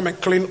 prisoners to come and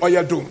clean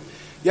Oil Dome.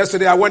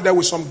 Yesterday I went there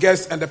with some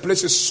guests and the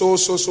place is so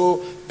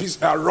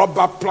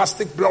rubber,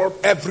 plastic, blood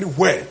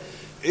everywhere.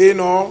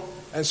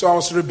 And so I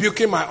was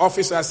rebuking my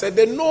office. I said,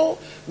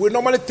 we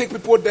normally take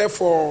people there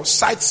for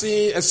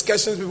sightseeing,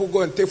 excursions. People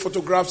go and take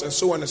photographs and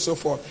so on and so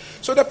forth.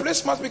 So the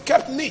place must be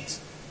kept neat.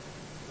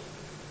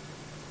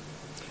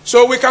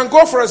 So we can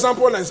go, for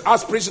example, and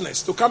ask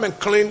prisoners to come and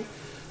clean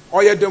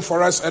Oil Dome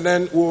for us, and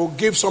then we'll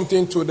give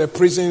something to the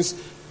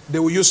prisons they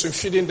will use in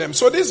feeding them.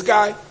 So this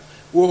guy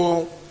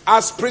will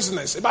ask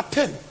prisoners, about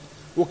 10,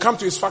 will come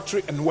to his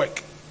factory and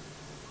work.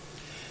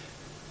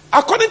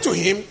 According to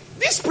him,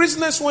 these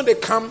prisoners, when they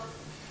come,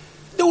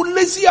 they will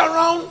lazy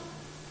around.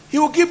 He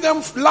will give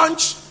them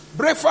lunch,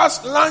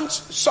 breakfast, lunch,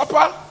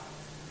 supper,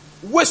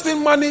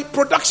 wasting money.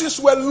 Productions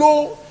were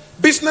low.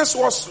 Business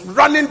was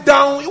running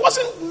down. He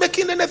wasn't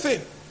making anything.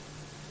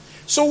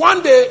 So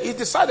one day he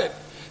decided,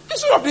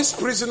 instead of these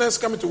prisoners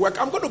coming to work,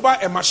 I'm going to buy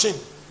a machine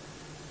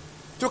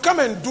to come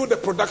and do the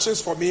productions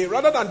for me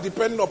rather than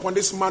depending upon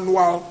this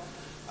manual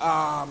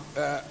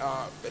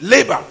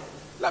labor.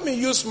 Let me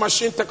use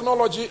machine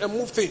technology and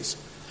move things.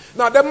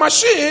 Now the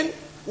machine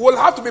will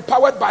have to be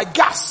powered by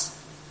gas.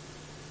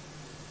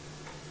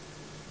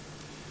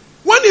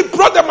 When he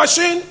brought the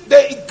machine,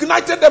 they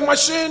ignited the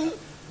machine,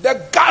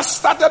 the gas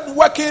started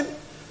working.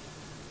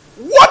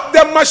 What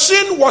the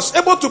machine was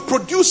able to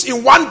produce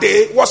in one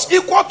day was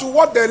equal to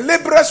what the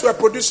laborers were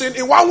producing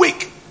in 1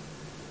 week.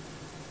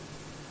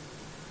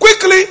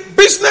 Quickly,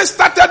 business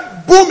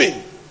started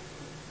booming.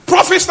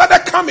 Profit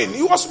started coming.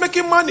 He was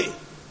making money.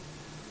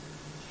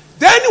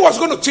 Then he was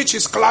going to teach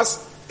his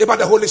class about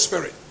the Holy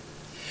Spirit.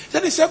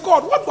 Then he said,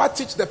 God, what do I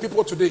teach the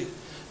people today?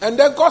 And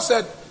then God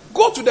said,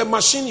 go to the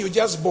machine you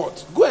just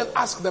bought. Go and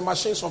ask the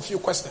machine some few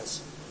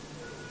questions.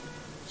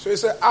 So he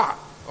said,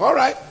 all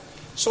right.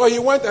 So he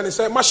went and he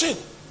said, machine,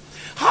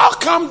 how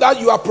come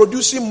that you are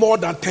producing more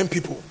than 10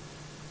 people?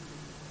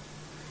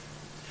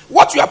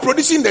 What you are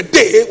producing in the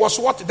day was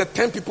what the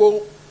 10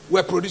 people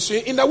were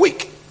producing in a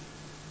week.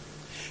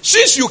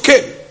 Since you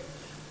came,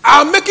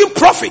 I'm making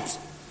profit.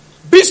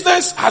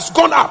 Business has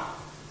gone up.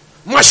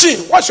 Machine,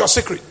 what's your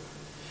secret?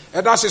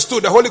 And as he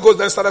stood, the Holy Ghost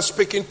then started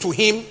speaking to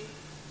him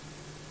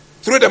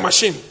through the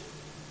machine.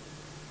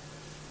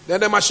 Then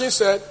the machine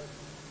said,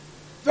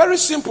 very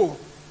simple.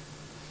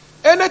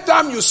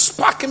 Anytime you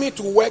spark me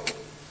to work,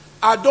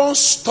 I don't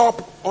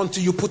stop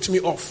until you put me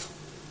off.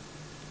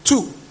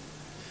 2,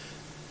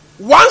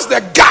 once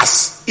the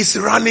gas is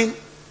running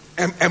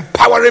and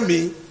empowering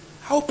me,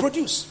 I'll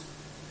produce.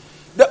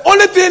 The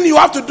only thing you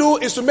have to do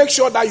is to make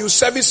sure that you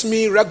service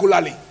me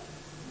regularly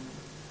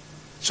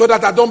so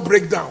that I don't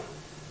break down.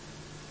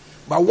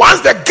 But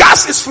once the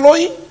gas is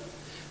flowing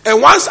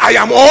and once I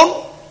am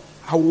on,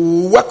 I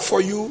will work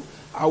for you,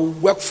 I will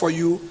work for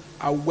you,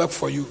 I will work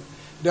for you.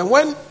 Then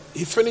when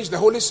he finished, the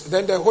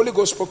Holy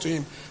Ghost spoke to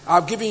him.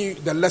 I've given you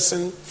the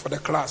lesson for the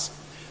class.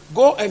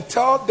 Go and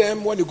tell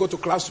them when you go to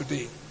class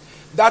today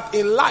that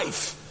in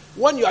life,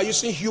 when you are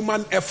using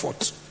human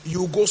effort,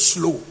 you go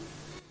slow.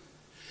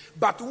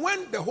 But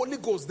when the Holy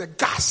Ghost, the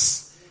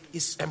gas,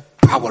 is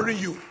empowering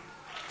you,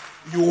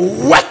 you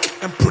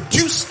work and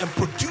produce and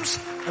produce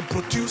and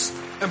produce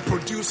and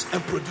produce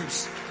and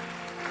produce.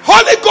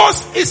 Holy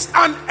Ghost is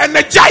an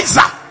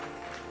energizer.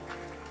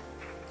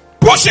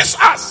 Pushes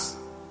us.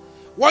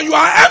 When you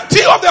are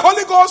empty of the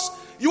Holy Ghost,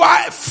 you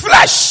are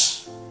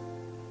flesh.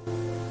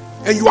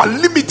 And you are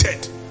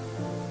limited.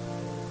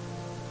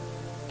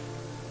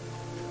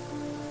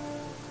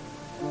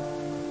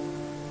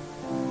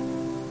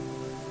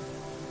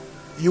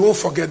 You won't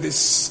forget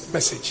this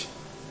message.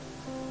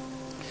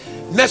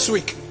 Next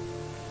week,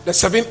 the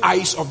 7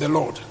 eyes of the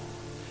Lord.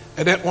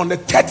 And then on the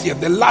 30th,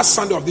 the last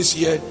Sunday of this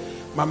year,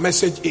 my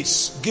message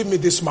is, give me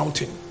this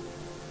mountain,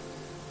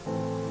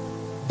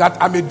 that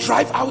I may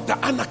drive out the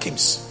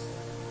Anakims.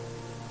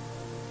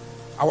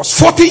 I was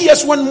 40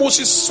 years when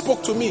Moses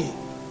spoke to me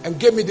and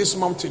gave me this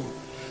mountain.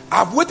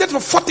 I've waited for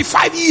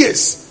 45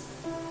 years.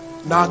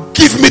 Now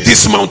give me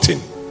this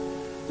mountain.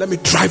 Let me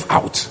drive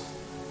out.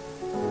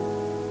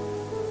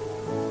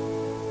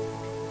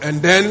 And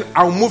then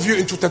I'll move you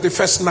into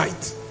 31st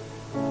night.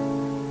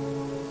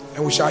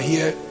 And we shall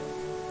hear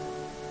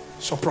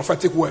some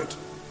prophetic word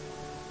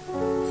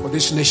for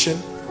this nation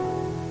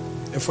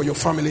and for your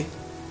family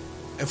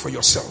and for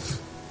yourself.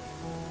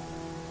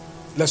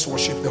 Let's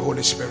worship the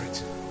Holy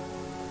Spirit.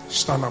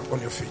 Stand up on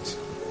your feet.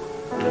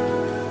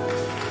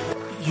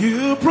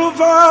 You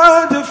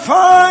provide the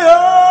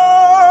fire.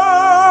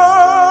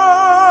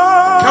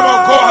 Come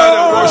on, go ahead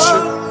and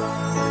worship.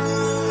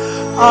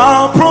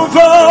 I'll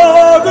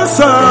provide the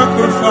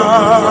sacrifice.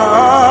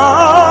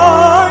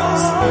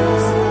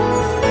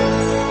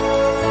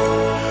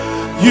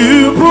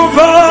 You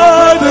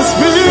provide the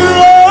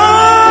spirit.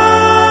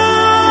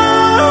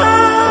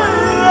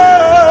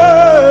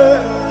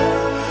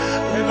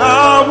 And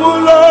I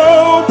will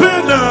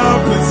open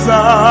up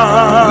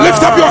inside.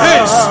 Lift up your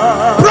hands.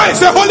 Praise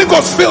the Holy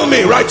Ghost. Fill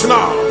me right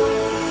now.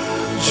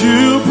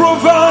 You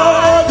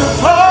provide the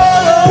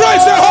fire.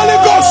 Praise the Holy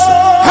Ghost.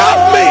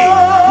 Help me.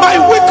 My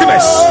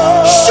weakness.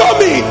 Show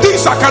me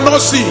things I cannot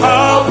see.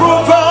 I'll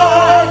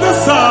provide the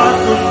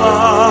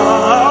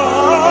sacrifice.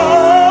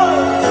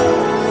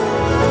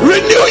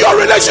 Renew your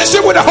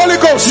relationship with the Holy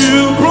Ghost.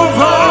 You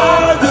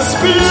provide the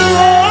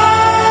spirit.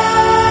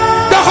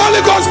 The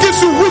Holy Ghost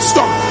gives you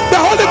wisdom. The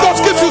Holy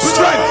Ghost gives you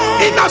strength.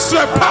 Inner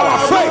strength, power,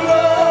 faith.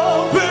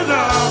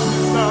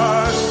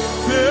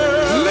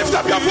 Lift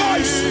up your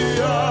voice.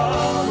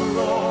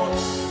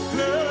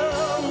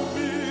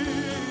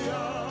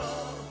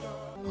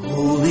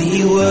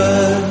 Holy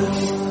word,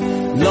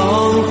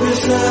 long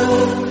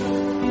preserved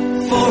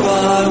for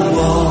our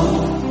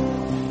walk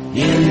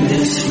in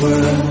this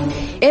world.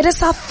 It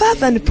is our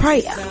fervent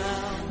prayer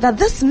that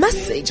this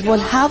message will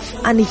have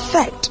an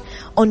effect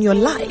on your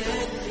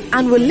life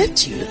and will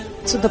lift you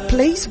to the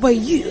place where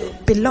you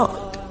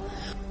belong.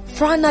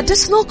 For an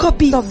additional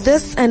copy of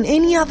this and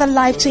any other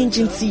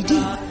life-changing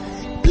CD,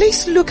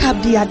 please look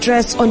up the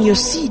address on your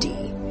CD.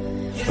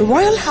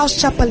 Royalhouse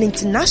Chapel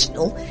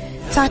International,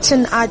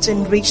 touching our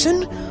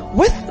generation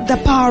with the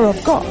power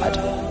of God.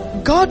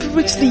 God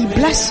richly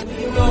bless you.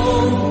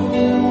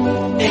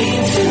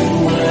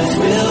 Ancient words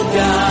will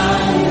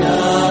guide.